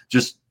anymore?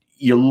 Just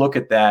you look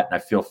at that, and I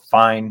feel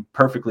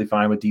perfectly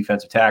fine with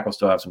defensive tackle.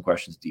 Still have some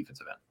questions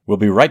defensive end. We'll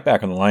be right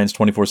back on the Lions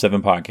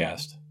 24/7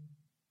 podcast.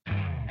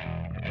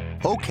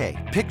 Okay,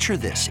 picture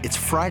this. It's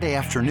Friday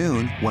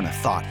afternoon when a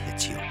thought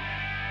hits you.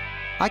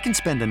 I can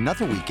spend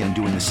another weekend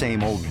doing the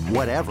same old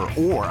whatever,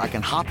 or I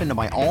can hop into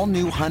my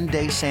all-new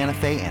Hyundai Santa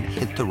Fe and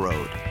hit the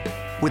road.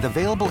 With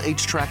available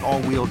H-Track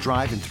all-wheel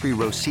drive and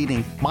 3-row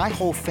seating, my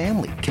whole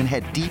family can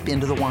head deep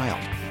into the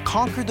wild.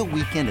 Conquer the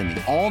weekend in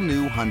the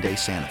all-new Hyundai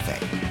Santa Fe.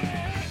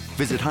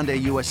 Visit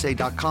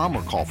HyundaiUSA.com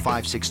or call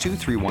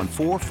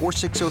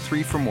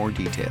 562-314-4603 for more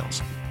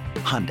details.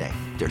 Hyundai,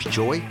 there's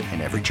joy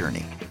in every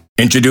journey.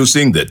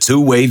 Introducing the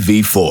Two-Way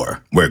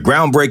V4, where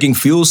groundbreaking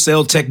fuel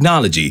cell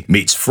technology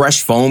meets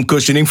fresh foam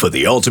cushioning for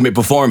the ultimate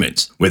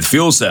performance. With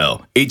Fuel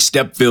Cell, each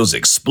step feels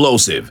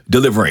explosive,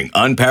 delivering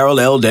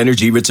unparalleled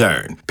energy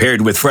return. Paired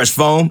with fresh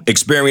foam,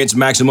 experience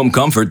maximum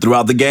comfort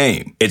throughout the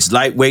game. Its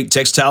lightweight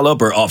textile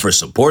upper offers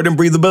support and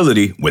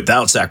breathability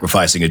without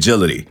sacrificing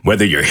agility.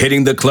 Whether you're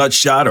hitting the clutch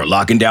shot or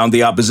locking down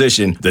the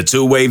opposition, the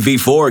Two-Way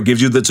V4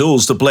 gives you the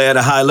tools to play at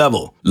a high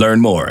level. Learn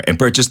more and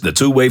purchase the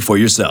Two-Way for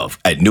yourself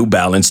at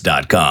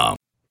NewBalance.com.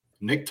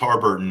 Nick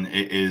Tarburton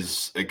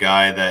is a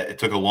guy that it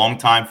took a long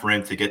time for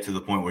him to get to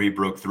the point where he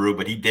broke through,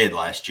 but he did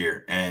last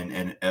year.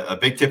 And a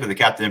big tip of the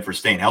captain for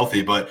staying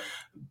healthy. But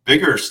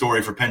bigger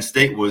story for Penn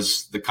State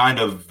was the kind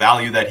of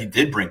value that he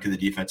did bring to the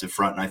defensive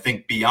front. And I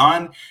think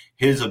beyond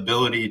his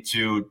ability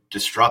to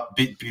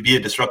be a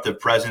disruptive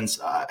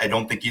presence, I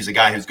don't think he's a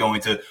guy who's going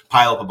to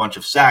pile up a bunch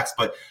of sacks.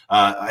 But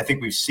I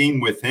think we've seen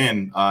with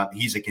him,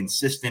 he's a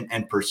consistent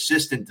and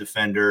persistent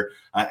defender.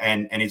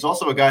 And he's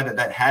also a guy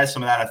that has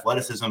some of that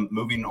athleticism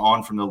moving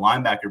on from the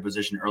linebacker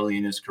position early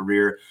in his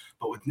career.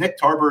 But with Nick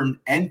Tarburton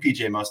and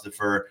PJ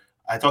Mustipher,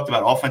 I talked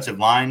about offensive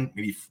line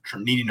maybe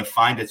needing to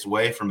find its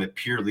way from a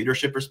pure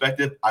leadership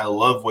perspective. I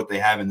love what they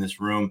have in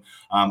this room.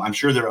 I'm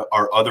sure there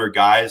are other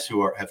guys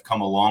who have come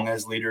along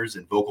as leaders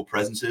and vocal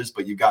presences,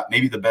 but you've got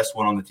maybe the best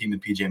one on the team in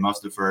PJ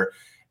Mustipher.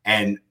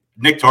 And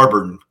Nick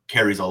Tarburton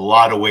carries a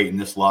lot of weight in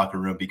this locker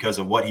room because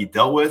of what he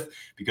dealt with,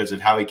 because of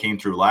how he came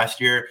through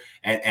last year.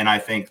 And I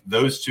think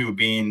those two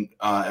being,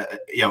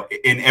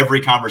 in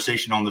every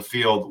conversation on the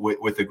field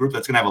with a group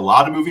that's going to have a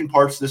lot of moving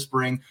parts this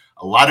spring,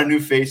 a lot of new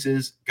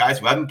faces, guys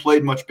who haven't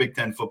played much Big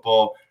Ten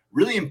football,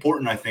 really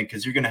important, I think,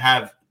 because you're going to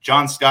have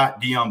John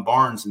Scott, Deion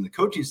Barnes, and the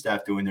coaching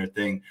staff doing their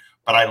thing.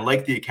 But I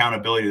like the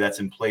accountability that's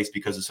in place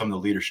because of some of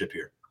the leadership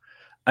here.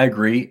 I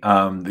agree.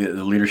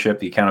 The leadership,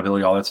 the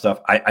accountability, all that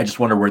stuff. I just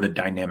wonder where the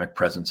dynamic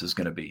presence is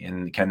going to be.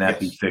 And can that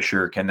be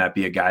Fisher? Can that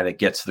be a guy that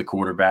gets to the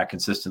quarterback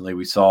consistently?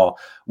 We saw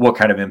what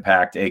kind of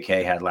impact AK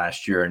had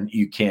last year, and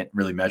you can't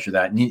really measure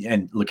that.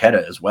 And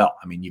Luketa as well.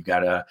 I mean, you've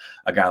got a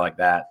guy like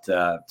that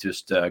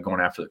going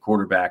after the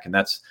quarterback. And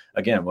that's,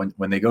 again,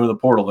 when they go to the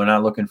portal, they're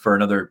not looking for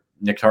another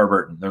Nick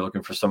Tarburton. They're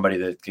looking for somebody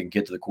that can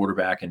get to the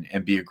quarterback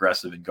and be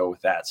aggressive and go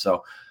with that.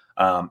 So,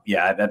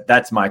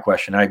 that's my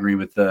question. I agree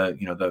with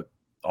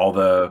all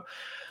the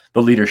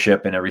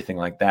leadership and everything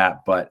like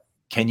that, but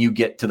can you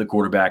get to the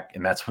quarterback?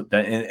 And that's what,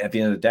 at the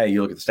end of the day,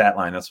 you look at the stat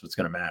line, that's what's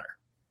going to matter.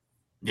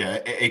 Yeah,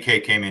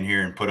 AK came in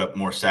here and put up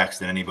more sacks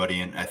than anybody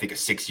in, I think, a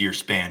 6-year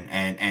span.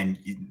 And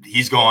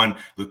he's gone,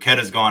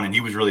 Luketa's gone, and he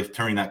was really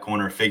turning that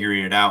corner,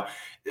 figuring it out.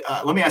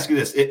 Let me ask you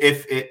this.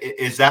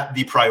 Is that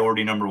the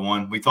priority number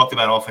one? We talked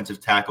about offensive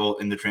tackle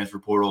in the transfer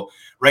portal.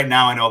 Right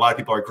now, I know a lot of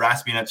people are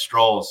grasping at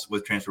straws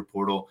with transfer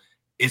portal.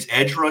 Is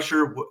edge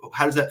rusher,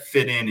 how does that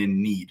fit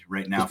in need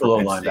right now? For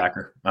Penn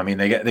linebacker. State? I mean,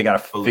 they got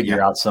to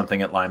figure out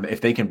something at linebacker.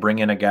 If they can bring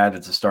in a guy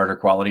that's a starter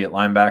quality at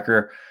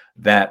linebacker,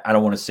 that I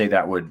don't want to say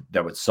that would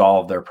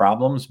solve their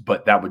problems,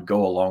 but that would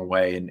go a long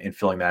way in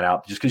filling that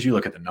out. Just because you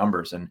look at the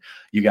numbers and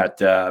you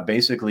got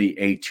basically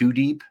a 2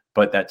 deep,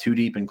 but that 2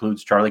 deep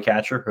includes Charlie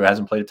Katcher, who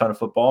hasn't played a ton of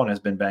football and has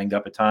been banged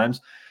up at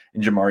times,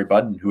 and Jamari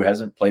Budden, who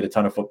hasn't played a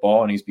ton of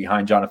football, and he's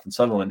behind Jonathan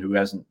Sutherland, who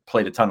hasn't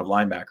played a ton of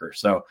linebacker.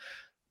 So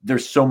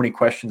there's so many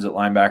questions at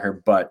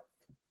linebacker, but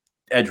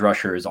edge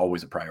rusher is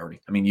always a priority.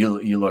 I mean,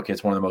 you look,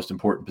 it's one of the most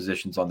important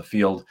positions on the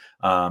field,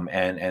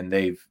 and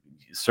they've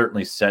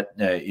certainly set.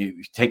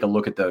 You take a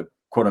look at the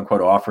quote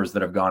unquote offers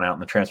that have gone out in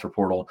the transfer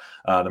portal.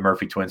 The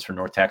Murphy twins from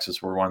North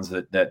Texas were ones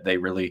that they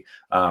really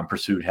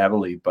pursued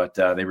heavily, but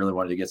they really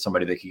wanted to get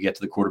somebody that could get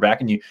to the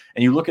quarterback. And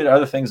you look at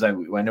other things. I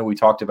know we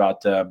talked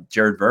about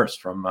Jared Verse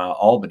from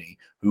Albany,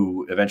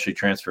 who eventually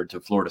transferred to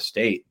Florida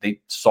State.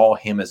 They saw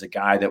him as a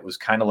guy that was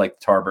kind of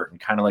like Tarburton,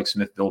 kind of like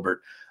Smith Bilbert,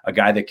 a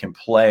guy that can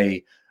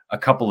play a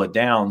couple of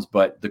downs,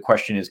 but the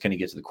question is, can he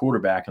get to the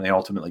quarterback? And they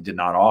ultimately did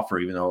not offer,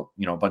 even though,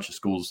 a bunch of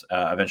schools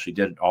eventually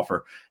did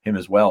offer him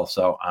as well.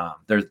 So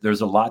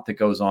there's a lot that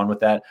goes on with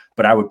that,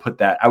 but I would put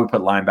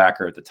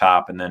linebacker at the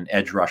top and then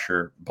edge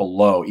rusher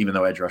below, even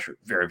though edge rusher,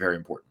 very, very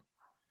important.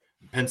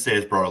 Penn State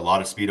has brought a lot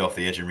of speed off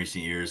the edge in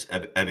recent years.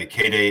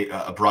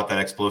 Ebiketie brought that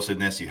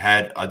explosiveness. You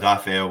had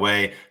Adafe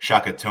Away,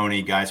 Shaka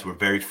Toney, guys who were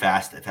very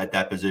fast at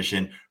that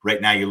position. Right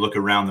now, you look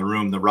around the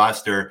room, the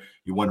roster,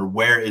 you wonder,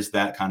 where is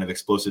that kind of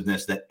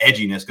explosiveness, that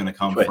edginess going to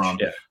come from?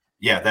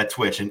 Yeah, that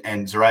twitch. And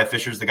Zariah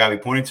Fisher is the guy we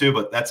pointed to,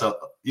 but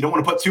you don't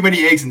want to put too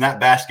many eggs in that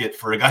basket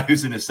for a guy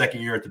who's in his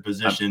second year at the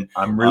position.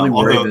 I'm really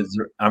worried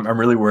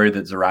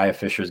that Zariah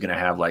Fisher is going to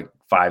have like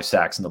 5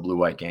 sacks in the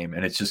blue-white game,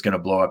 and it's just going to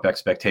blow up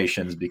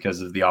expectations because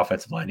of the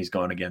offensive line he's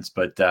going against.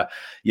 But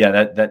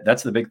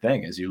that's the big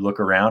thing. As you look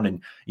around,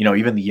 and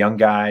even the young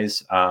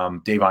guys,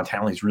 Davon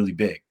Townley's really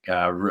big,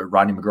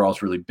 Rodney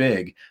McGraw's really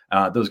big.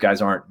 Those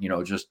guys aren't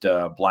just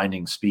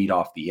blinding speed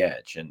off the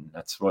edge, and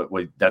that's what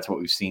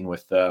we've seen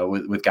with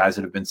guys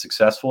that have been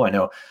successful. I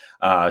know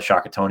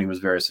Shaka Toney was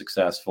very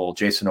successful.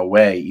 Jason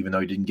Oweh, even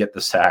though he didn't get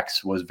the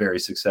sacks, was very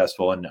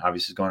successful, and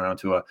obviously is going on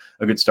to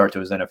a good start to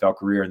his NFL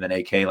career. And then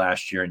AK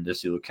last year and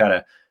Desi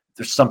Luketa.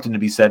 There's something to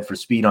be said for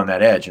speed on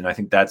that edge, and I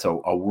think that's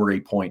a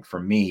worry point for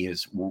me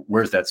is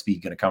where's that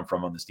speed going to come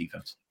from on this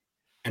defense?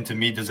 And to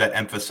me, does that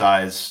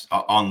emphasize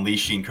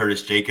unleashing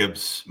Curtis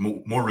Jacobs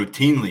more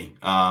routinely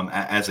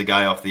as a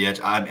guy off the edge,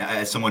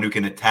 as someone who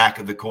can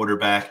attack the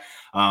quarterback?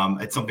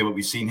 It's something that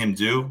we've seen him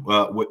do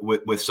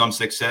with some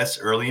success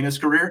early in his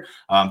career.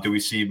 Do we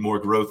see more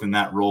growth in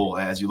that role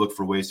as you look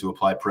for ways to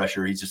apply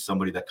pressure? He's just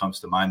somebody that comes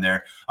to mind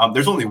there.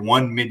 There's only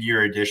one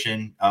mid-year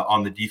addition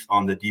on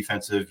the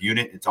defensive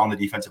unit. It's on the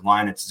defensive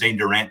line. It's Zane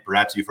Durant.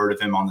 Perhaps you've heard of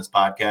him on this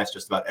podcast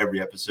just about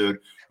every episode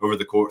over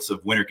the course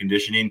of winter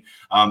conditioning.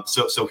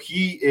 So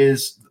he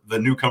is the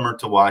newcomer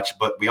to watch,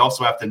 but we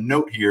also have to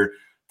note here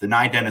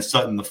Dani Dennis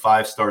Sutton, the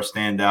 5-star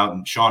standout,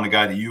 and Sean, a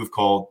guy that you've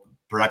called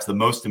perhaps the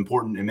most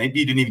important, and maybe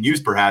you didn't even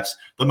use perhaps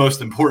the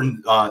most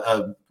important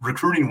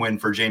recruiting win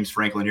for James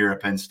Franklin here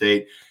at Penn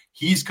State.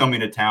 He's coming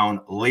to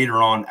town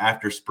later on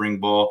after spring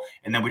ball,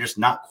 and then we're just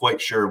not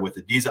quite sure with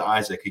Adisa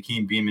Isaac,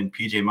 Hakeem Beamon,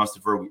 PJ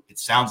Mustipher. It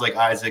sounds like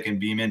Isaac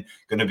and Beamon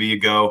going to be a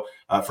go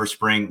for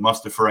spring.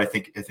 Mustipher, I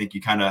think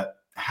you kind of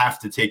have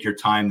to take your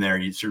time there.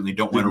 You certainly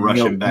don't want to rush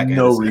him back.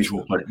 No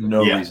reason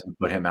to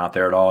put him out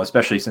there at all,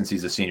 especially since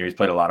he's a senior. He's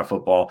played a lot of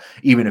football.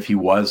 Even if he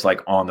was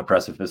like on the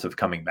precipice of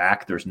coming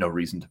back, there's no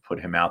reason to put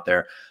him out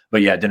there.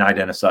 But yeah, Dani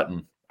Dennis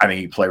Sutton, I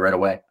think he play right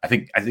away. I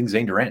think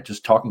Zane Durant,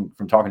 just talking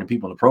to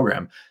people in the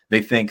program,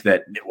 they think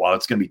that while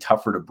it's going to be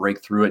tougher to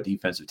break through at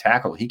defensive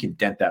tackle, he can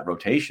dent that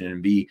rotation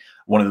and be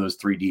one of those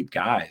 3 deep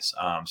guys.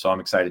 So I'm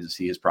excited to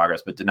see his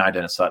progress. But Dani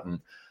Dennis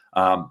Sutton,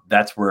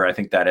 that's where I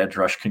think that edge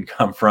rush can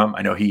come from.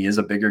 I know he is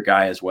a bigger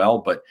guy as well,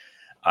 but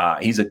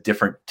he's a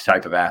different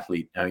type of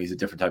athlete. He's a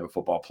different type of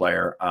football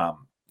player.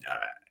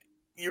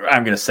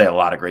 I'm going to say a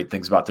lot of great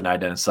things about Dani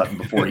Dennis Sutton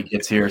before he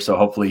gets here, so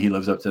hopefully he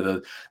lives up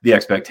to the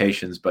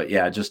expectations. But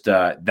yeah, just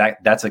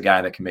that's a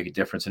guy that can make a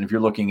difference. And if you're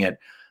looking at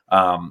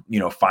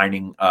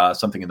finding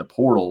something in the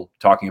portal,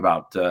 talking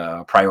about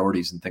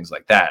priorities and things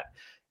like that,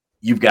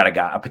 you've got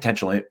a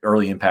potential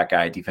early impact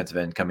guy at defensive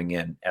end coming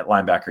in. At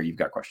linebacker, you've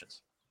got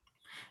questions.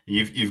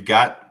 You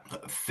got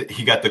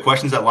the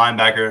questions at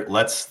linebacker.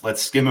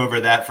 Let's skim over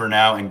that for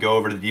now and go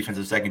over to the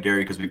defensive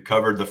secondary because we've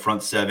covered the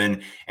front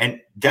 7 and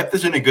depth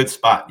is in a good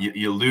spot.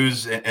 You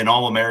lose an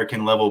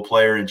All-American level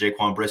player in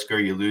Jaquan Brisker.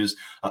 You lose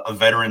a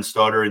veteran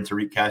starter in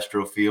Tariq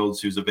Castro Fields,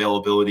 whose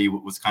availability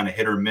was kind of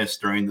hit or miss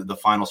during the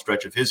final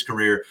stretch of his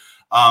career.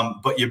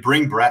 But you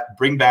bring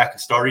back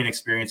starting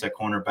experience at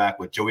cornerback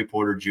with Joey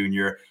Porter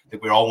Jr. I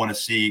think we all want to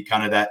see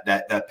kind of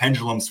that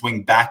pendulum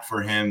swing back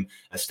for him,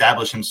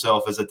 establish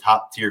himself as a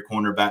top tier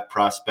cornerback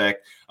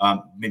prospect.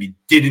 Maybe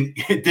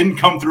didn't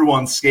come through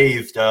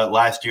unscathed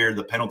last year.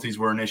 The penalties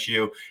were an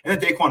issue. And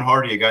then Daquan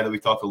Hardy, a guy that we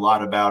talked a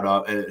lot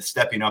about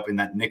stepping up in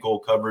that nickel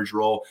coverage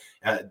role.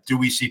 Do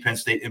we see Penn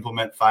State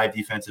implement 5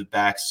 defensive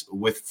backs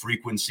with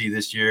frequency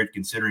this year,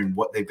 considering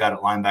what they've got at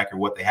linebacker,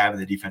 what they have in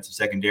the defensive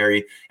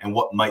secondary, and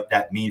what might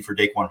that mean for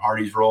Daquan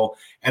Hardy's role?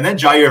 And then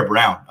Jair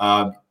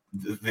Brown.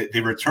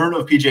 The return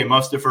of PJ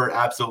Mustipher,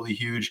 absolutely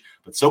huge,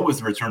 but so was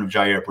the return of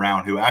Jair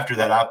Brown, who after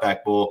that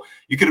Outback Bowl,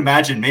 you can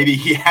imagine maybe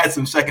he had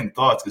some second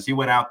thoughts because he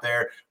went out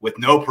there with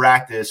no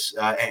practice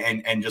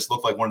and just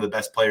looked like one of the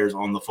best players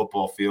on the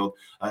football field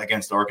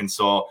against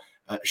Arkansas.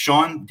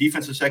 Sean,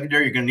 defensive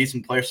secondary, you're going to need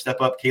some players to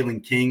step up.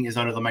 Kalen King is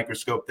under the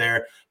microscope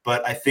there.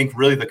 But I think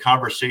really the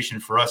conversation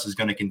for us is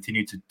going to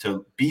continue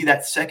to be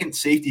that second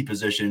safety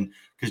position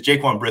because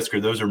Jaquan Brisker,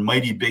 those are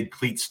mighty big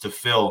cleats to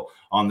fill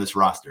on this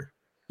roster.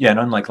 Yeah, and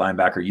unlike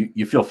linebacker,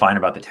 you feel fine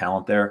about the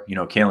talent there.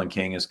 Kalen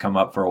King has come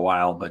up for a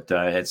while, but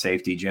at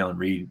safety, Jalen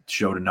Reed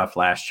showed enough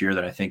last year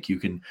that I think you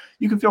can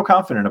feel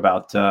confident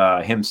about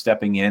him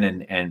stepping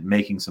in and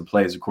making some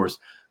plays. Of course,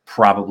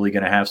 probably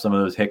going to have some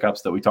of those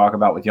hiccups that we talk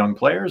about with young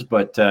players,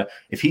 but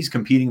if he's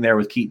competing there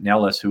with Keaton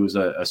Ellis, who is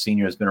a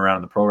senior, has been around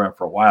in the program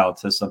for a while, it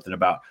says something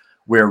about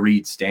where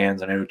Reed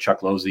stands. I know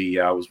Chuck Losey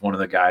was one of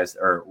the guys,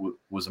 or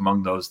was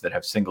among those that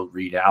have singled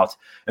Reed out.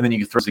 And then you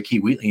can throw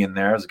Zakee Wheatley in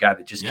there as a guy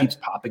that just keeps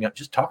popping up,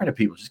 just talking to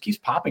people, just keeps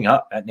popping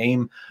up. That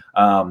name,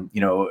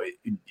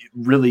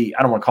 really,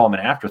 I don't want to call him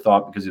an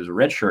afterthought because he was a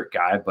redshirt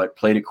guy, but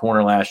played at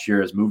corner last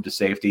year, has moved to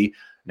safety.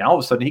 Now all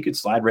of a sudden he could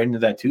slide right into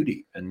that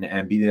 2D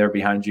and be there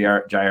behind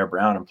Jair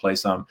Brown and play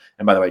some.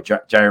 And by the way,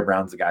 Jair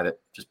Brown's the guy that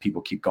just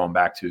people keep going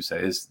back to,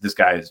 say this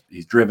guy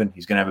he's driven.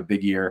 He's going to have a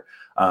big year.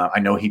 I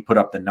know he put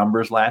up the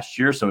numbers last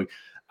year. So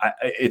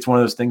it's one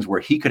of those things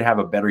where he could have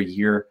a better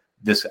year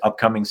this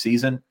upcoming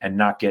season and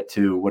not get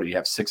to, what did he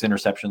have, 6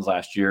 interceptions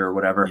last year or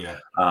whatever.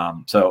 Yeah.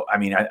 So, I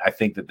mean, I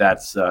think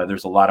that's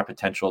there's a lot of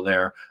potential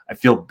there. I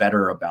feel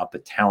better about the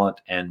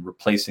talent and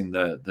replacing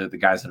the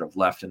guys that have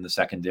left in the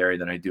secondary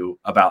than I do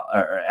about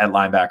at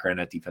linebacker and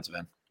at defensive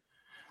end.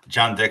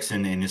 John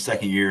Dixon in his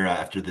second year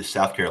after the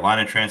South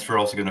Carolina transfer,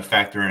 also going to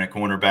factor in a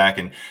cornerback,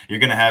 and you're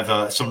going to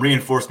have some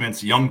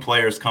reinforcements, young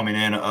players coming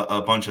in, a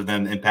bunch of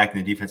them impacting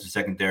the defensive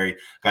secondary,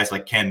 guys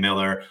like Ken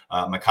Miller,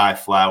 Mekhi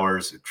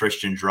Flowers,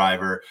 Christian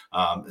Driver,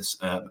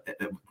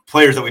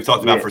 players that we've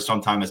talked about for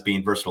some time as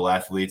being versatile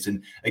athletes.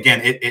 And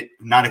again, it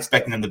not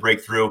expecting them to break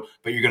through,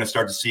 but you're going to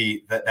start to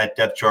see that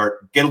depth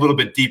chart get a little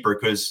bit deeper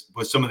because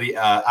with some of the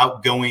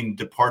outgoing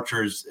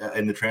departures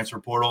in the transfer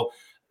portal,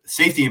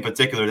 safety in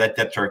particular, that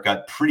depth chart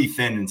got pretty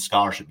thin in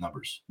scholarship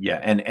numbers. Yeah,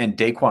 and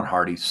Daquan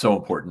Hardy, so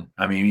important.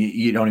 I mean,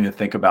 you don't even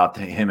think about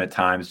him at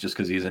times just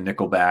because he's a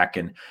nickel back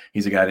and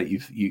he's a guy that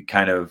you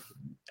kind of,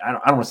 I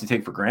don't want to say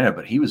take for granted,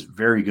 but he was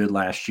very good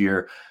last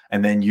year.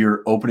 And then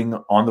you're opening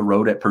on the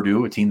road at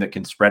Purdue, a team that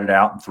can spread it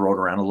out and throw it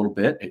around a little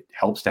bit. It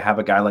helps to have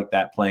a guy like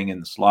that playing in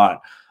the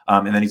slot.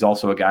 And then he's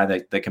also a guy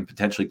that can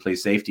potentially play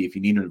safety if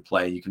you need him to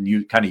play. You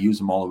can kind of use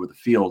him all over the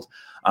field.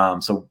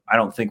 So I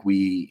don't think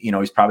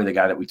he's probably the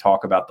guy that we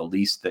talk about the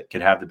least that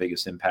could have the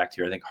biggest impact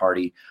here. I think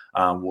Hardy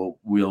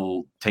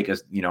will take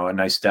us,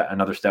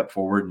 another step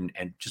forward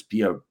and just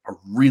be a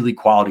really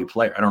quality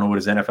player. I don't know what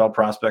his NFL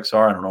prospects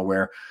are. I don't know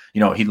where,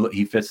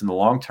 he fits in the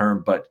long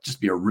term, but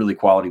just be a really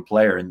quality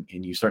player. And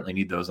you certainly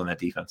need those on that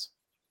defense.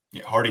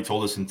 Yeah, Hardy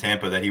told us in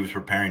Tampa that he was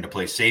preparing to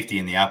play safety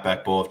in the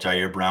Outback Bowl if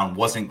Jair Brown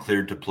wasn't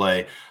cleared to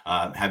play,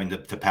 having to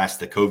pass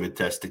the COVID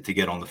test to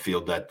get on the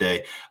field that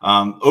day.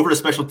 Over to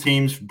special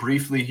teams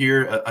briefly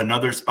here,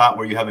 another spot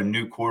where you have a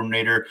new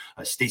coordinator.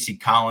 Stacy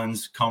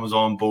Collins comes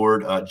on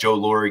board. Joe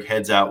Lorig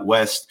heads out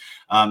west.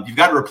 You've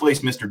got to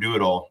replace Mr.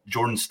 Do-It-All,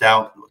 Jordan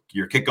Stout,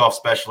 your kickoff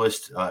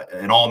specialist,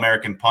 an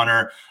All-American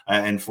punter,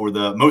 and for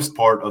the most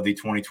part of the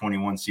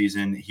 2021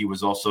 season, he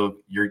was also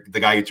the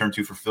guy you turn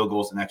to for field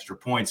goals and extra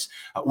points.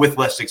 With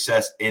less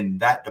success in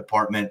that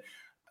department,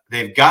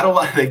 they've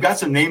got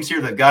some names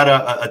here. They've got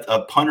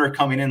a punter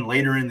coming in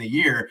later in the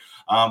year,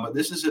 but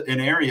this is an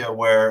area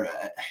where,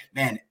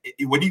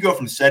 when you go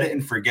from set it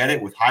and forget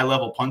it with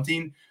high-level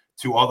punting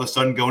to all of a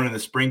sudden going into the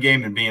spring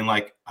game and being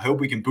like, I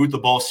hope we can boot the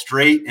ball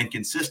straight and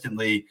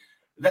consistently.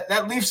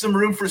 That leaves some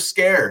room for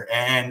scare,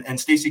 and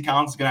Stacy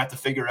Collins is going to have to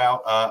figure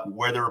out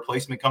where the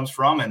replacement comes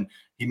from, and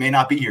he may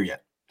not be here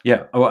yet.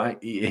 Yeah,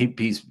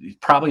 he's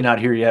probably not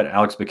here yet.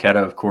 Alex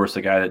Bacchetta, of course,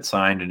 the guy that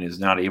signed and is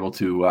not able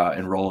to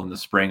enroll in the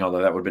spring,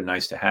 although that would have been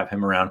nice to have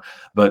him around.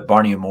 But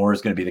Barney Amore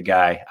is going to be the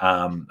guy,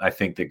 I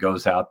think, that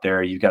goes out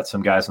there. You've got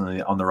some guys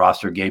on the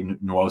roster.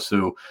 Gabe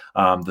Nwosu,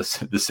 the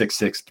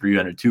 6'6",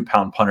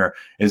 302-pound punter,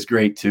 is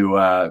great to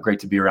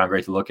be around,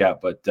 great to look at.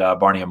 But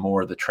Barney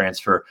Amore, the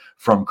transfer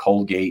from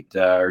Colgate,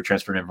 or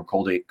transferred in from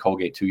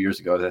Colgate 2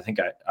 years ago, is I think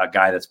a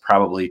guy that's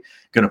probably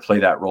going to play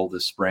that role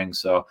this spring.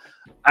 So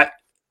I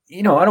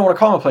don't want to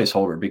call him a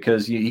placeholder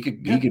because he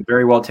could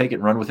very well take it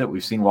and run with it.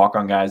 We've seen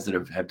walk-on guys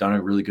that have done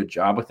a really good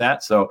job with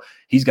that. So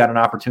he's got an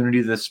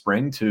opportunity this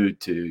spring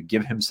to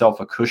give himself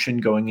a cushion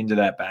going into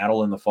that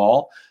battle in the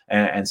fall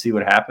and see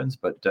what happens.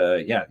 But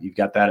you've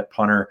got that at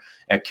punter.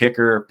 At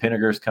kicker,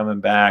 Pinniger's coming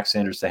back.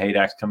 Sanders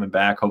Sahadak's coming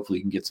back. Hopefully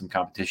you can get some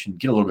competition,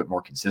 get a little bit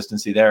more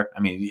consistency there.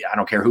 I mean, I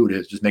don't care who it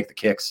is, just make the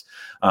kicks.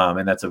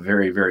 And that's a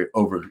very, very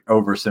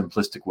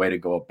oversimplistic way to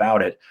go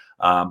about it.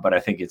 But I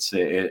think it's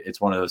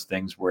one of those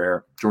things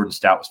where Jordan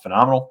Stout was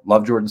phenomenal.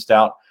 Love Jordan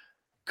Stout.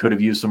 Could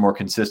have used some more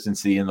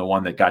consistency in the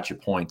one that got you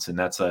points, and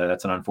that's an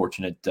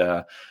unfortunate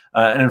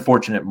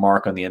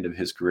mark on the end of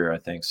his career, I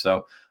think.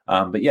 So,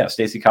 but yeah,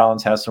 Stacy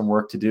Collins has some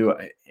work to do.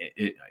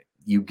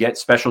 You get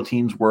special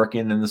teams work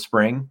in the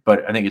spring,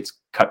 but I think it's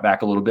cut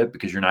back a little bit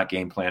because you're not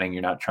game planning.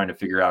 You're not trying to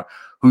figure out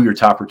who your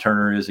top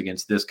returner is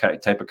against this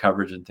type of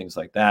coverage and things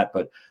like that.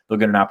 But they'll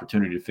get an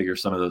opportunity to figure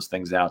some of those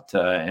things out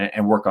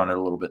and work on it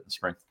a little bit in the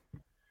spring.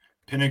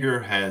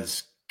 Pinniger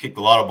has kicked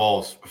a lot of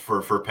balls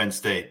for Penn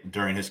State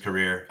during his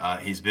career.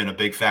 He's been a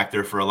big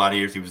factor for a lot of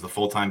years. He was the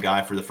full-time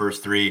guy for the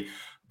first three.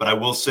 But I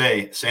will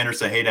say,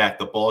 Sanders Sahadak,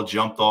 the ball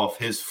jumped off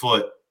his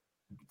foot.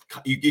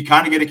 You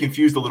kind of get it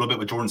confused a little bit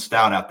with Jordan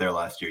Stout out there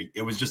last year.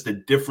 It was just a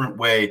different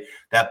way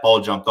that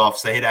ball jumped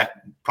off. Sahadak,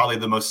 probably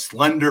the most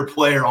slender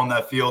player on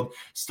that field,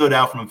 stood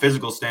out from a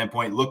physical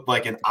standpoint, looked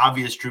like an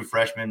obvious true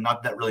freshman.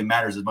 Not that really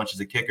matters as much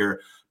as a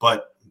kicker,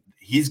 but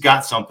he's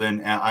got something,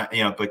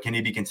 but can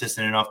he be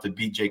consistent enough to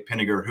beat Jake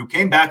Pinniger, who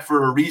came back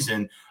for a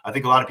reason? I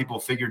think a lot of people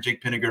figured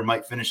Jake Pinniger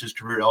might finish his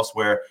career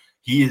elsewhere.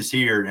 He is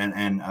here,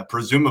 and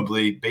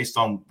presumably, based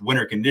on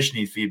winter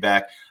conditioning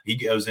feedback, he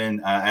goes in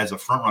as a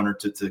front runner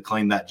to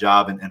claim that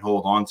job and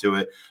hold on to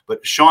it. But,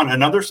 Sean,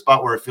 another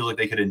spot where I feel like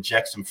they could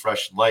inject some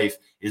fresh life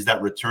is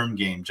that return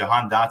game.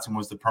 Jahan Dotson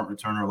was the punt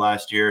returner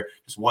last year,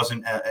 just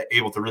wasn't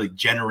able to really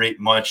generate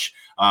much.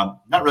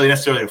 Not really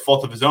necessarily a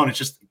fault of his own. It's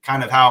just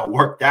kind of how it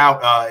worked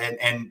out.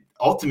 And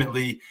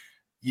ultimately,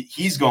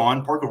 he's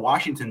gone. Parker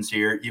Washington's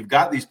here. You've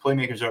got these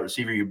playmakers at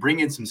receiver. You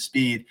bring in some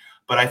speed,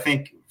 but I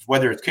think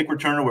whether it's kick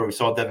returner, where we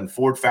saw Devin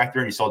Ford factor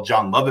and you saw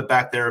John Lovett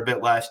back there a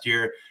bit last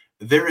year,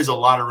 there is a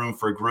lot of room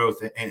for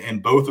growth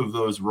in both of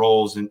those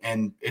roles.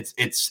 And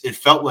it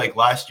felt like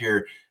last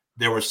year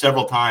there were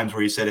several times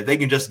where you said if they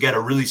can just get a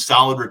really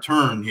solid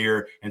return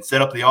here and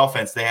set up the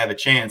offense, they have a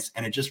chance.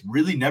 And it just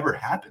really never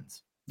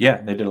happens. Yeah,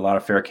 they did a lot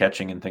of fair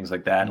catching and things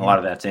like that. And a lot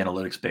of that's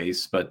analytics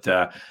based. But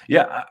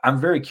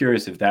I'm very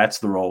curious if that's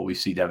the role we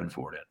see Devin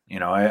Ford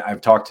in.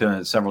 I've talked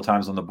to several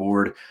times on the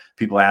board,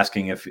 people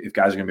asking if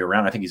guys are going to be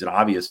around. I think he's an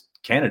obvious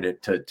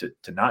candidate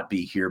to not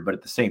be here. But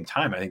at the same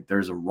time, I think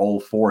there's a role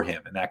for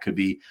him. And that could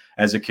be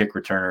as a kick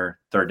returner,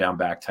 third down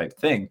back type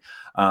thing.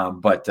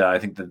 But I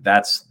think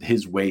that's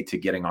his way to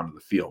getting onto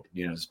the field,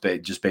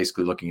 just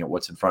basically looking at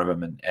what's in front of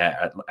him and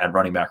at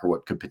running back, or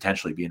what could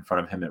potentially be in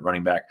front of him at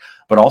running back.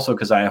 But also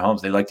because Zion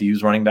Holmes, they like to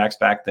use running backs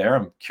back there.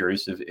 I'm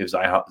curious if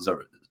Zion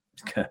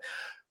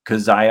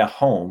Keziah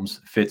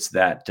Holmes fits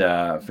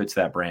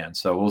that brand.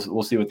 So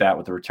we'll see with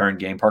the return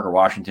game. Parker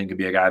Washington could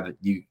be a guy that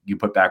you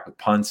put back with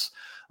punts.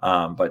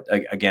 But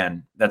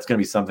again, that's going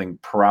to be something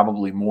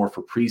probably more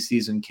for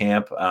preseason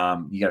camp.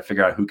 You got to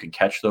figure out who can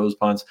catch those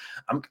punts.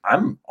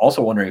 I'm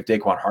also wondering if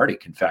Daquan Hardy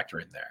can factor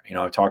in there.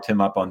 I've talked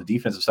him up on the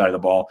defensive side of the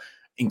ball.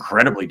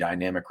 Incredibly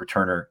dynamic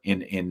returner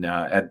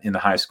at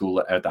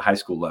the high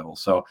school level.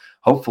 So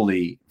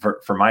hopefully,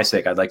 for my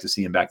sake, I'd like to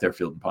see him back there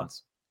fielding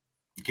punts.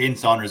 Caden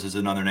Saunders is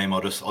another name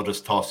I'll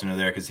just toss into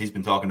there because he's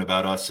been talking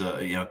about us,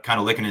 kind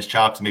of licking his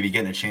chops, maybe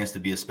getting a chance to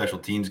be a special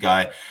teams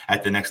guy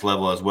at the next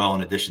level as well,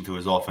 in addition to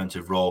his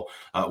offensive role.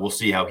 We'll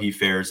see how he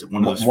fares.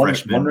 One of those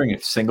freshmen. Wondering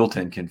if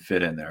Singleton can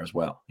fit in there as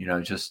well.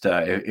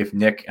 If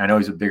Nick, I know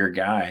he's a bigger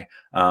guy,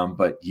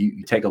 but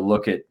you take a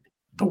look at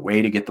the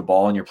way to get the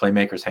ball in your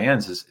playmaker's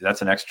hands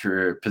that's an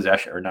extra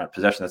possession, or not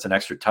possession. That's an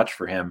extra touch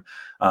for him.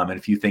 And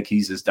if you think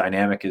he's as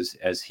dynamic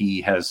as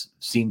he has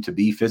seemed to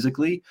be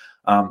physically,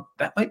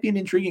 that might be an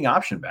intriguing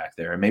option back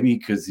there. And maybe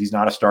because he's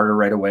not a starter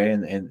right away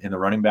in the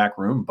running back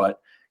room, but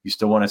you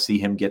still want to see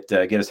him get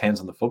his hands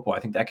on the football.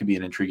 I think that could be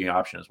an intriguing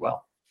option as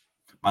well.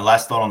 My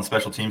last thought on the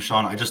special team,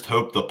 Sean, I just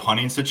hope the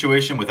punting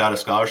situation without a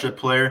scholarship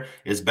player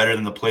is better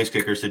than the place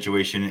kicker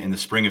situation in the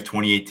spring of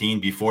 2018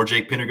 before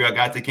Jake Pendergast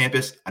got to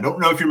campus. I don't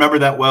know if you remember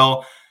that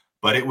well,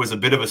 but it was a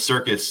bit of a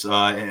circus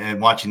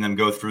and watching them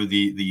go through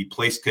the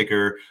place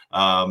kicker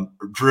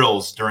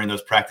drills during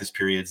those practice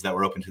periods that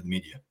were open to the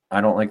media.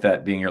 I don't like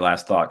that being your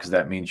last thought, because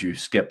that means you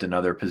skipped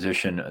another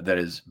position that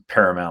is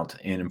paramount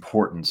in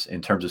importance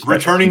in terms of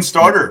returning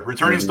starter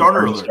yes.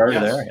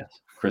 There, yes.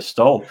 Chris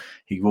Stoll,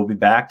 he will be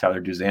back. Tyler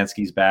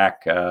Duzansky's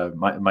back.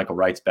 Michael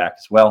Wright's back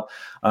as well.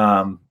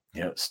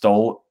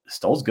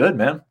 Stoll's good,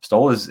 man.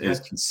 Stoll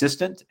is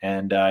consistent,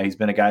 and he's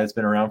been a guy that's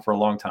been around for a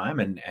long time,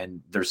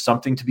 and there's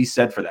something to be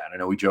said for that. I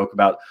know we joke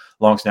about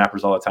long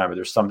snappers all the time, but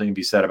there's something to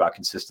be said about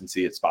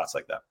consistency at spots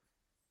like that.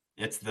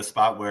 It's the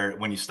spot where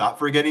when you stop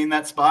forgetting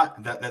that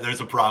spot, that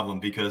there's a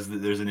problem, because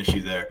there's an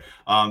issue there.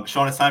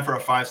 Sean, it's time for our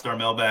 5-star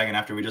mailbag. And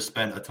after we just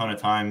spent a ton of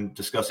time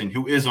discussing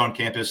who is on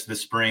campus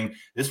this spring,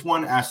 this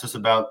one asked us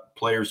about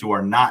players who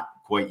are not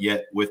quite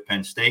yet with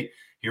Penn State.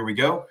 Here we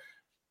go.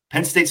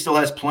 Penn State still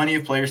has plenty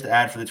of players to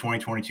add for the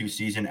 2022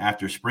 season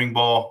after spring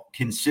ball.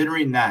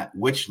 Considering that,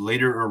 which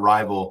later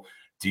arrival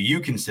do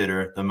you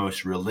consider the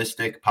most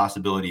realistic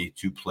possibility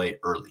to play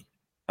early?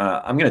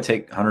 I'm going to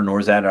take Hunter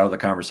Nourzad out of the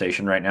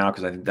conversation right now,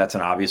 because I think that's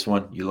an obvious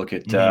one. You look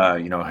at,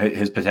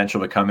 his potential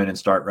to come in and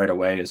start right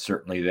away is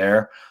certainly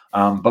there.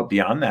 But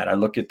beyond that, I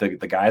look at the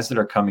guys that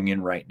are coming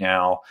in right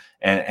now,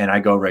 and I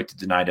go right to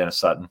Dani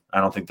Dennis-Sutton.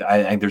 I think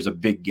there's a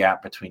big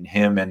gap between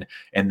him and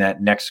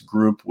that next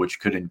group, which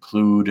could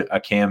include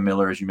a Cam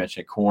Miller, as you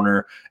mentioned, at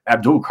corner.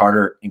 Abdul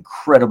Carter,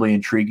 incredibly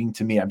intriguing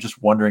to me. I'm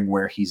just wondering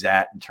where he's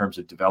at in terms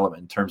of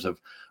development, in terms of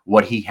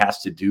what he has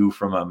to do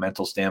from a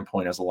mental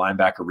standpoint as a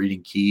linebacker,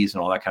 reading keys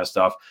and all that kind of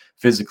stuff.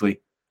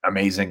 Physically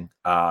amazing.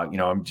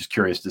 I'm just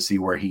curious to see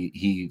where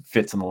he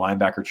fits in the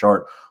linebacker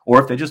chart, or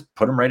if they just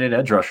put him right at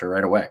edge rusher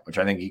right away, which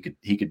I think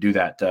he could do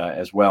that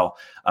as well.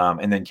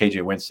 And then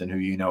KJ Winston,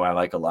 who I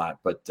like a lot,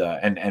 but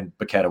and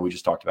Baketta we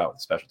just talked about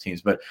with special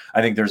teams. But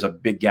I think there's a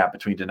big gap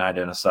between Dani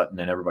Dennis-Sutton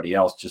and everybody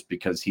else, just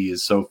because he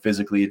is so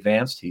physically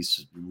advanced.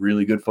 He's a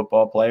really good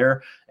football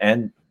player,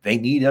 and they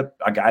need a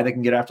guy that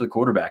can get after the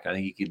quarterback. I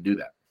think he can do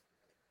that.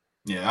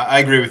 Yeah, I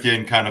agree with you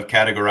in kind of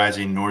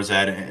categorizing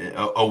Nourzad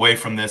away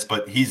from this,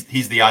 but he's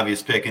the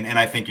obvious pick. And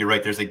I think you're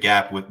right. There's a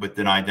gap with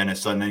Dani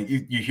Dennis-Sutton. And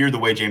you hear the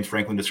way James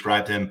Franklin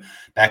described him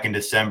back in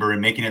December,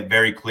 and making it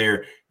very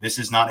clear this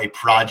is not a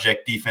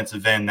project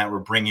defensive end that we're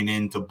bringing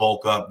in to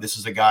bulk up. This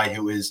is a guy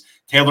who is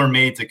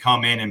tailor-made to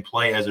come in and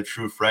play as a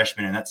true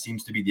freshman, and that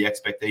seems to be the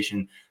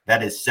expectation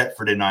that is set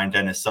for Dani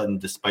Dennis-Sutton,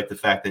 despite the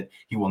fact that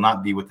he will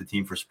not be with the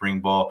team for spring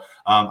ball.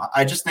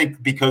 I just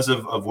think because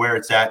of where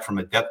it's at from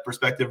a depth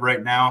perspective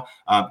right now,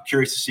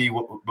 curious to see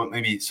what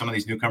maybe some of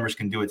these newcomers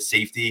can do at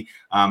safety.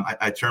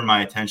 I turn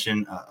my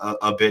attention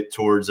a bit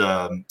towards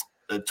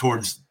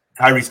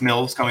Tyrese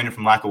Mills coming in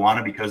from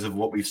Lackawanna, because of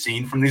what we've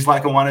seen from these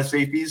Lackawanna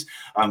safeties.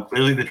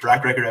 Clearly the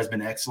track record has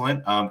been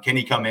excellent. Can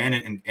he come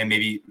in and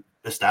maybe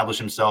establish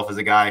himself as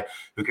a guy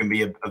who can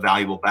be a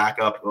valuable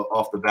backup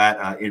off the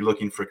bat? You're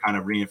looking for kind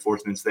of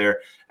reinforcements there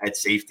at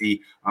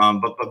safety.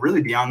 But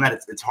really beyond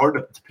that, it's hard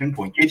to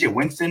pinpoint. KJ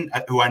Winston,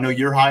 who I know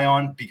you're high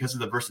on because of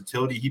the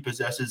versatility he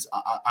possesses,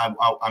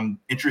 I'm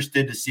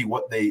interested to see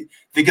what they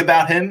think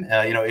about him.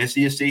 Is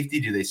he a safety?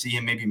 Do they see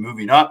him maybe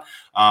moving up?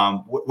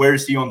 Where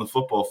is he on the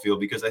football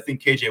field? Because I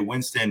think KJ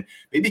Winston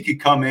maybe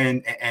could come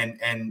in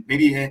and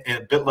maybe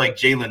a bit like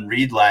Jalen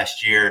Reed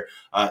last year,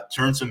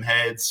 turn some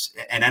heads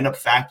and end up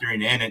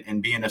factoring in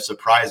and being a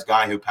surprise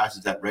guy who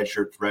passes that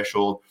redshirt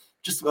threshold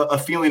just a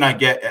feeling I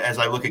get as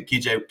I look at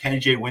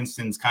KJ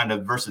Winston's kind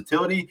of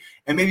versatility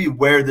and maybe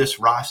where this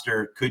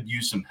roster could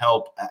use some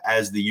help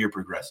as the year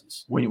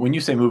progresses. When you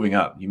say moving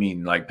up, you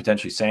mean like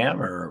potentially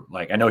Sam, or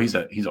like, I know he's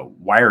a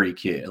wiry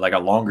kid, like a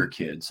longer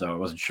kid, so I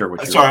wasn't sure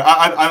what. Sorry,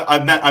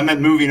 I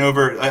meant moving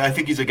over. I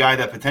think he's a guy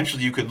that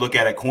potentially you could look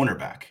at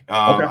cornerback.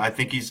 Okay. I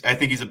think he's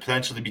a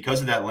potentially,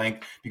 because of that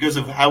length, because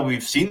of how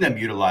we've seen them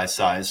utilize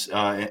size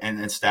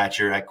and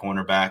stature at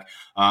cornerback.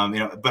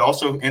 But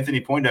also Anthony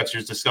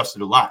Poindexter's discussed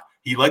it a lot.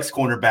 He likes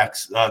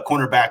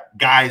cornerback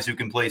guys who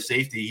can play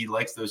safety. He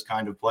likes those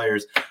kind of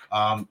players.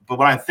 But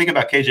when I think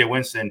about KJ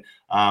Winston,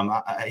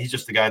 he's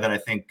just the guy that I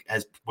think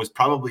was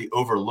probably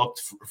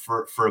overlooked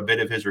for a bit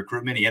of his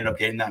recruitment. He ended up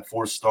getting that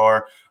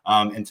 4-star.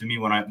 And to me,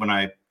 when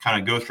I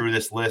kind of go through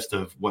this list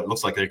of what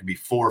looks like there could be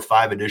 4 or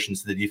 5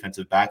 additions to the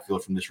defensive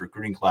backfield from this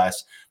recruiting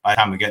class by the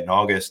time we get in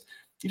August,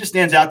 he just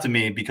stands out to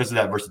me because of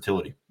that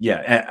versatility.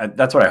 Yeah, and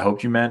that's what I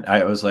hoped you meant.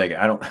 I was like,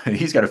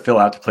 he's got to fill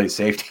out to play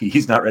safety.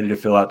 He's not ready to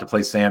fill out to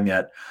play Sam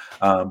yet.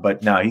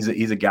 But no,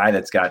 he's a guy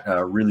that's got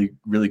really,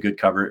 really good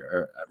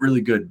cover,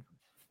 really good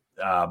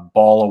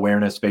ball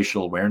awareness,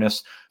 spatial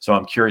awareness. So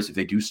I'm curious if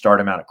they do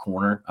start him out at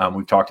corner.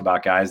 We've talked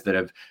about guys that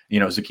have,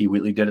 Zakee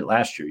Whitley did it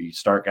last year. You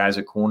start guys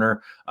at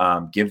corner,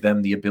 give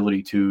them the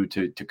ability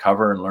to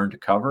cover and learn to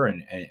cover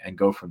and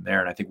go from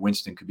there. And I think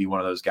Winston could be one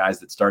of those guys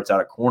that starts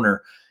out at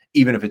corner,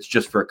 even if it's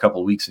just for a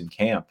couple of weeks in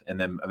camp, and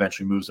then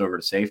eventually moves over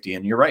to safety.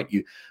 And you're right.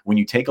 When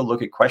you take a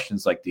look at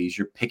questions like these,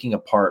 you're picking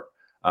apart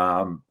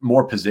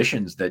more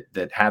positions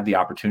that have the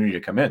opportunity to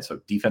come in. So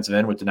defensive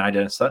end with Dani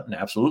Dennis Sutton,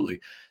 absolutely.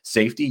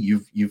 Safety,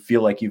 you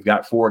feel like you've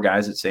got 4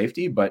 guys at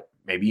safety, but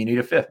maybe you need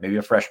a 5th. Maybe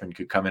a freshman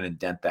could come in and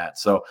dent that.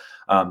 So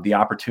the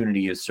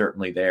opportunity is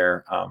certainly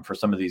there for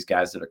some of these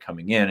guys that are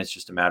coming in. It's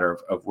just a matter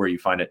of where you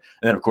find it.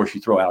 And then, of course,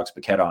 you throw Alex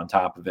Paqueta on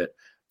top of it.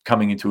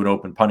 Coming into an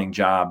open punting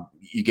job,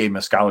 you gave him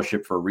a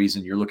scholarship for a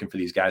reason. You're looking for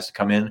these guys to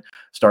come in,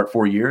 start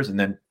 4 years, and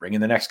then bring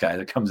in the next guy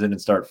that comes in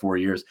and start 4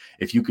 years.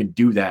 If you can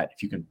do that,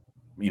 if you can,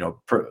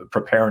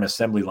 prepare an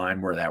assembly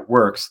line where that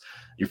works,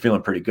 you're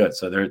feeling pretty good.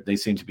 So they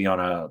seem to be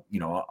on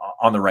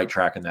on the right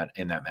track in that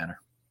manner.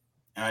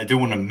 And I do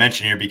want to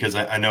mention here, because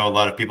I know a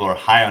lot of people are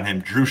high on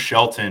him, Drew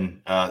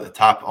Shelton, the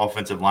top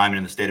offensive lineman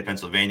in the state of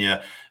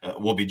Pennsylvania,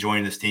 will be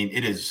joining this team.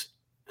 It is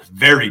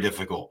very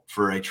difficult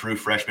for a true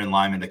freshman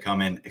lineman to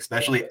come in,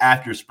 especially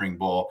after spring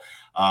ball,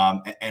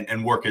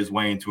 and work his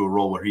way into a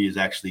role where he is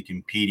actually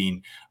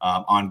competing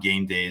on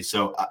game days.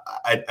 So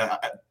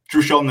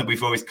Drew Shelton, that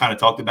we've always kind of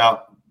talked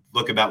about,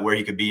 look about where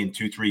he could be in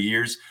 2-3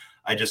 years.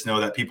 I just know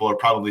that people are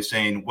probably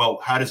saying, well,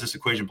 how does this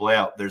equation play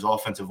out? There's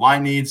offensive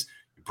line needs.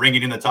 You're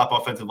bringing in the top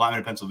offensive lineman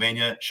in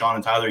Pennsylvania. Sean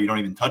and Tyler, you don't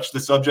even touch the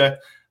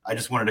subject. I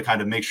just wanted to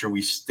kind of make sure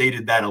we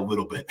stated that a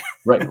little bit.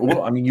 Right.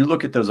 Well, I mean, you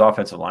look at those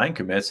offensive line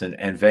commits,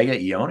 and Vega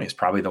Ione is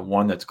probably the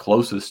one that's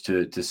closest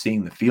to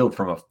seeing the field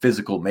from a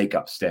physical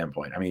makeup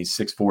standpoint. I mean, he's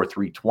 6'4",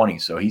 320,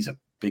 so he's a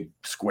big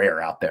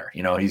square out there.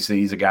 He's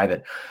a guy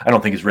that I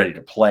don't think is ready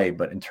to play,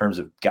 but in terms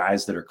of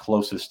guys that are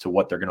closest to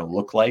what they're going to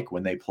look like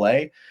when they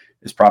play,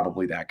 is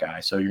probably that guy.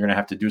 So you're going to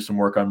have to do some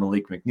work on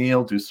Malik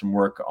McNeil, do some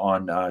work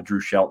on Drew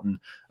Shelton.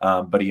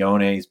 But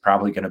Ione is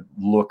probably going to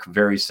look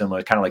very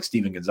similar, kind of like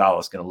Steven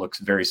Gonzalez, going to look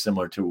very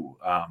similar to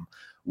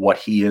what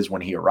he is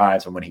when he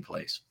arrives and when he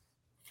plays.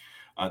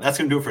 That's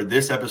going to do it for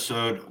this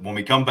episode. When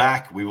we come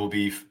back, we will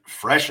be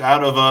fresh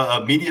out of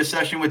a media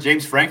session with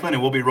James Franklin,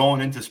 and we'll be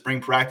rolling into spring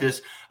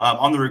practice.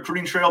 On the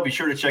recruiting trail, be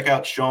sure to check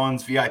out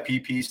Sean's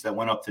VIP piece that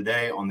went up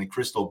today on the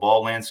crystal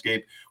ball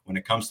landscape when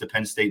it comes to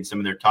Penn State and some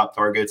of their top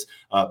targets.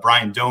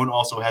 Brian Doan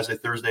also has a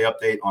Thursday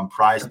update on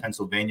prized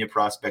Pennsylvania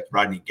prospect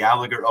Rodney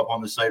Gallagher up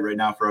on the site right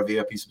now for our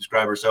VIP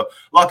subscribers. So a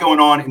lot going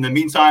on. In the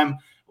meantime,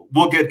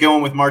 we'll get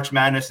going with March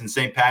Madness and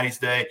St. Patty's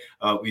Day.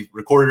 We've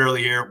recorded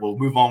early here. We'll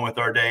move on with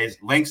our days.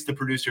 Thanks to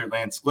producer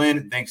Lance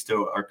Glynn. Thanks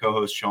to our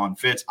co-host Sean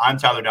Fitz. I'm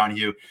Tyler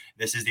Donahue.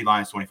 This is the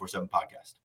Lions 24/7 podcast.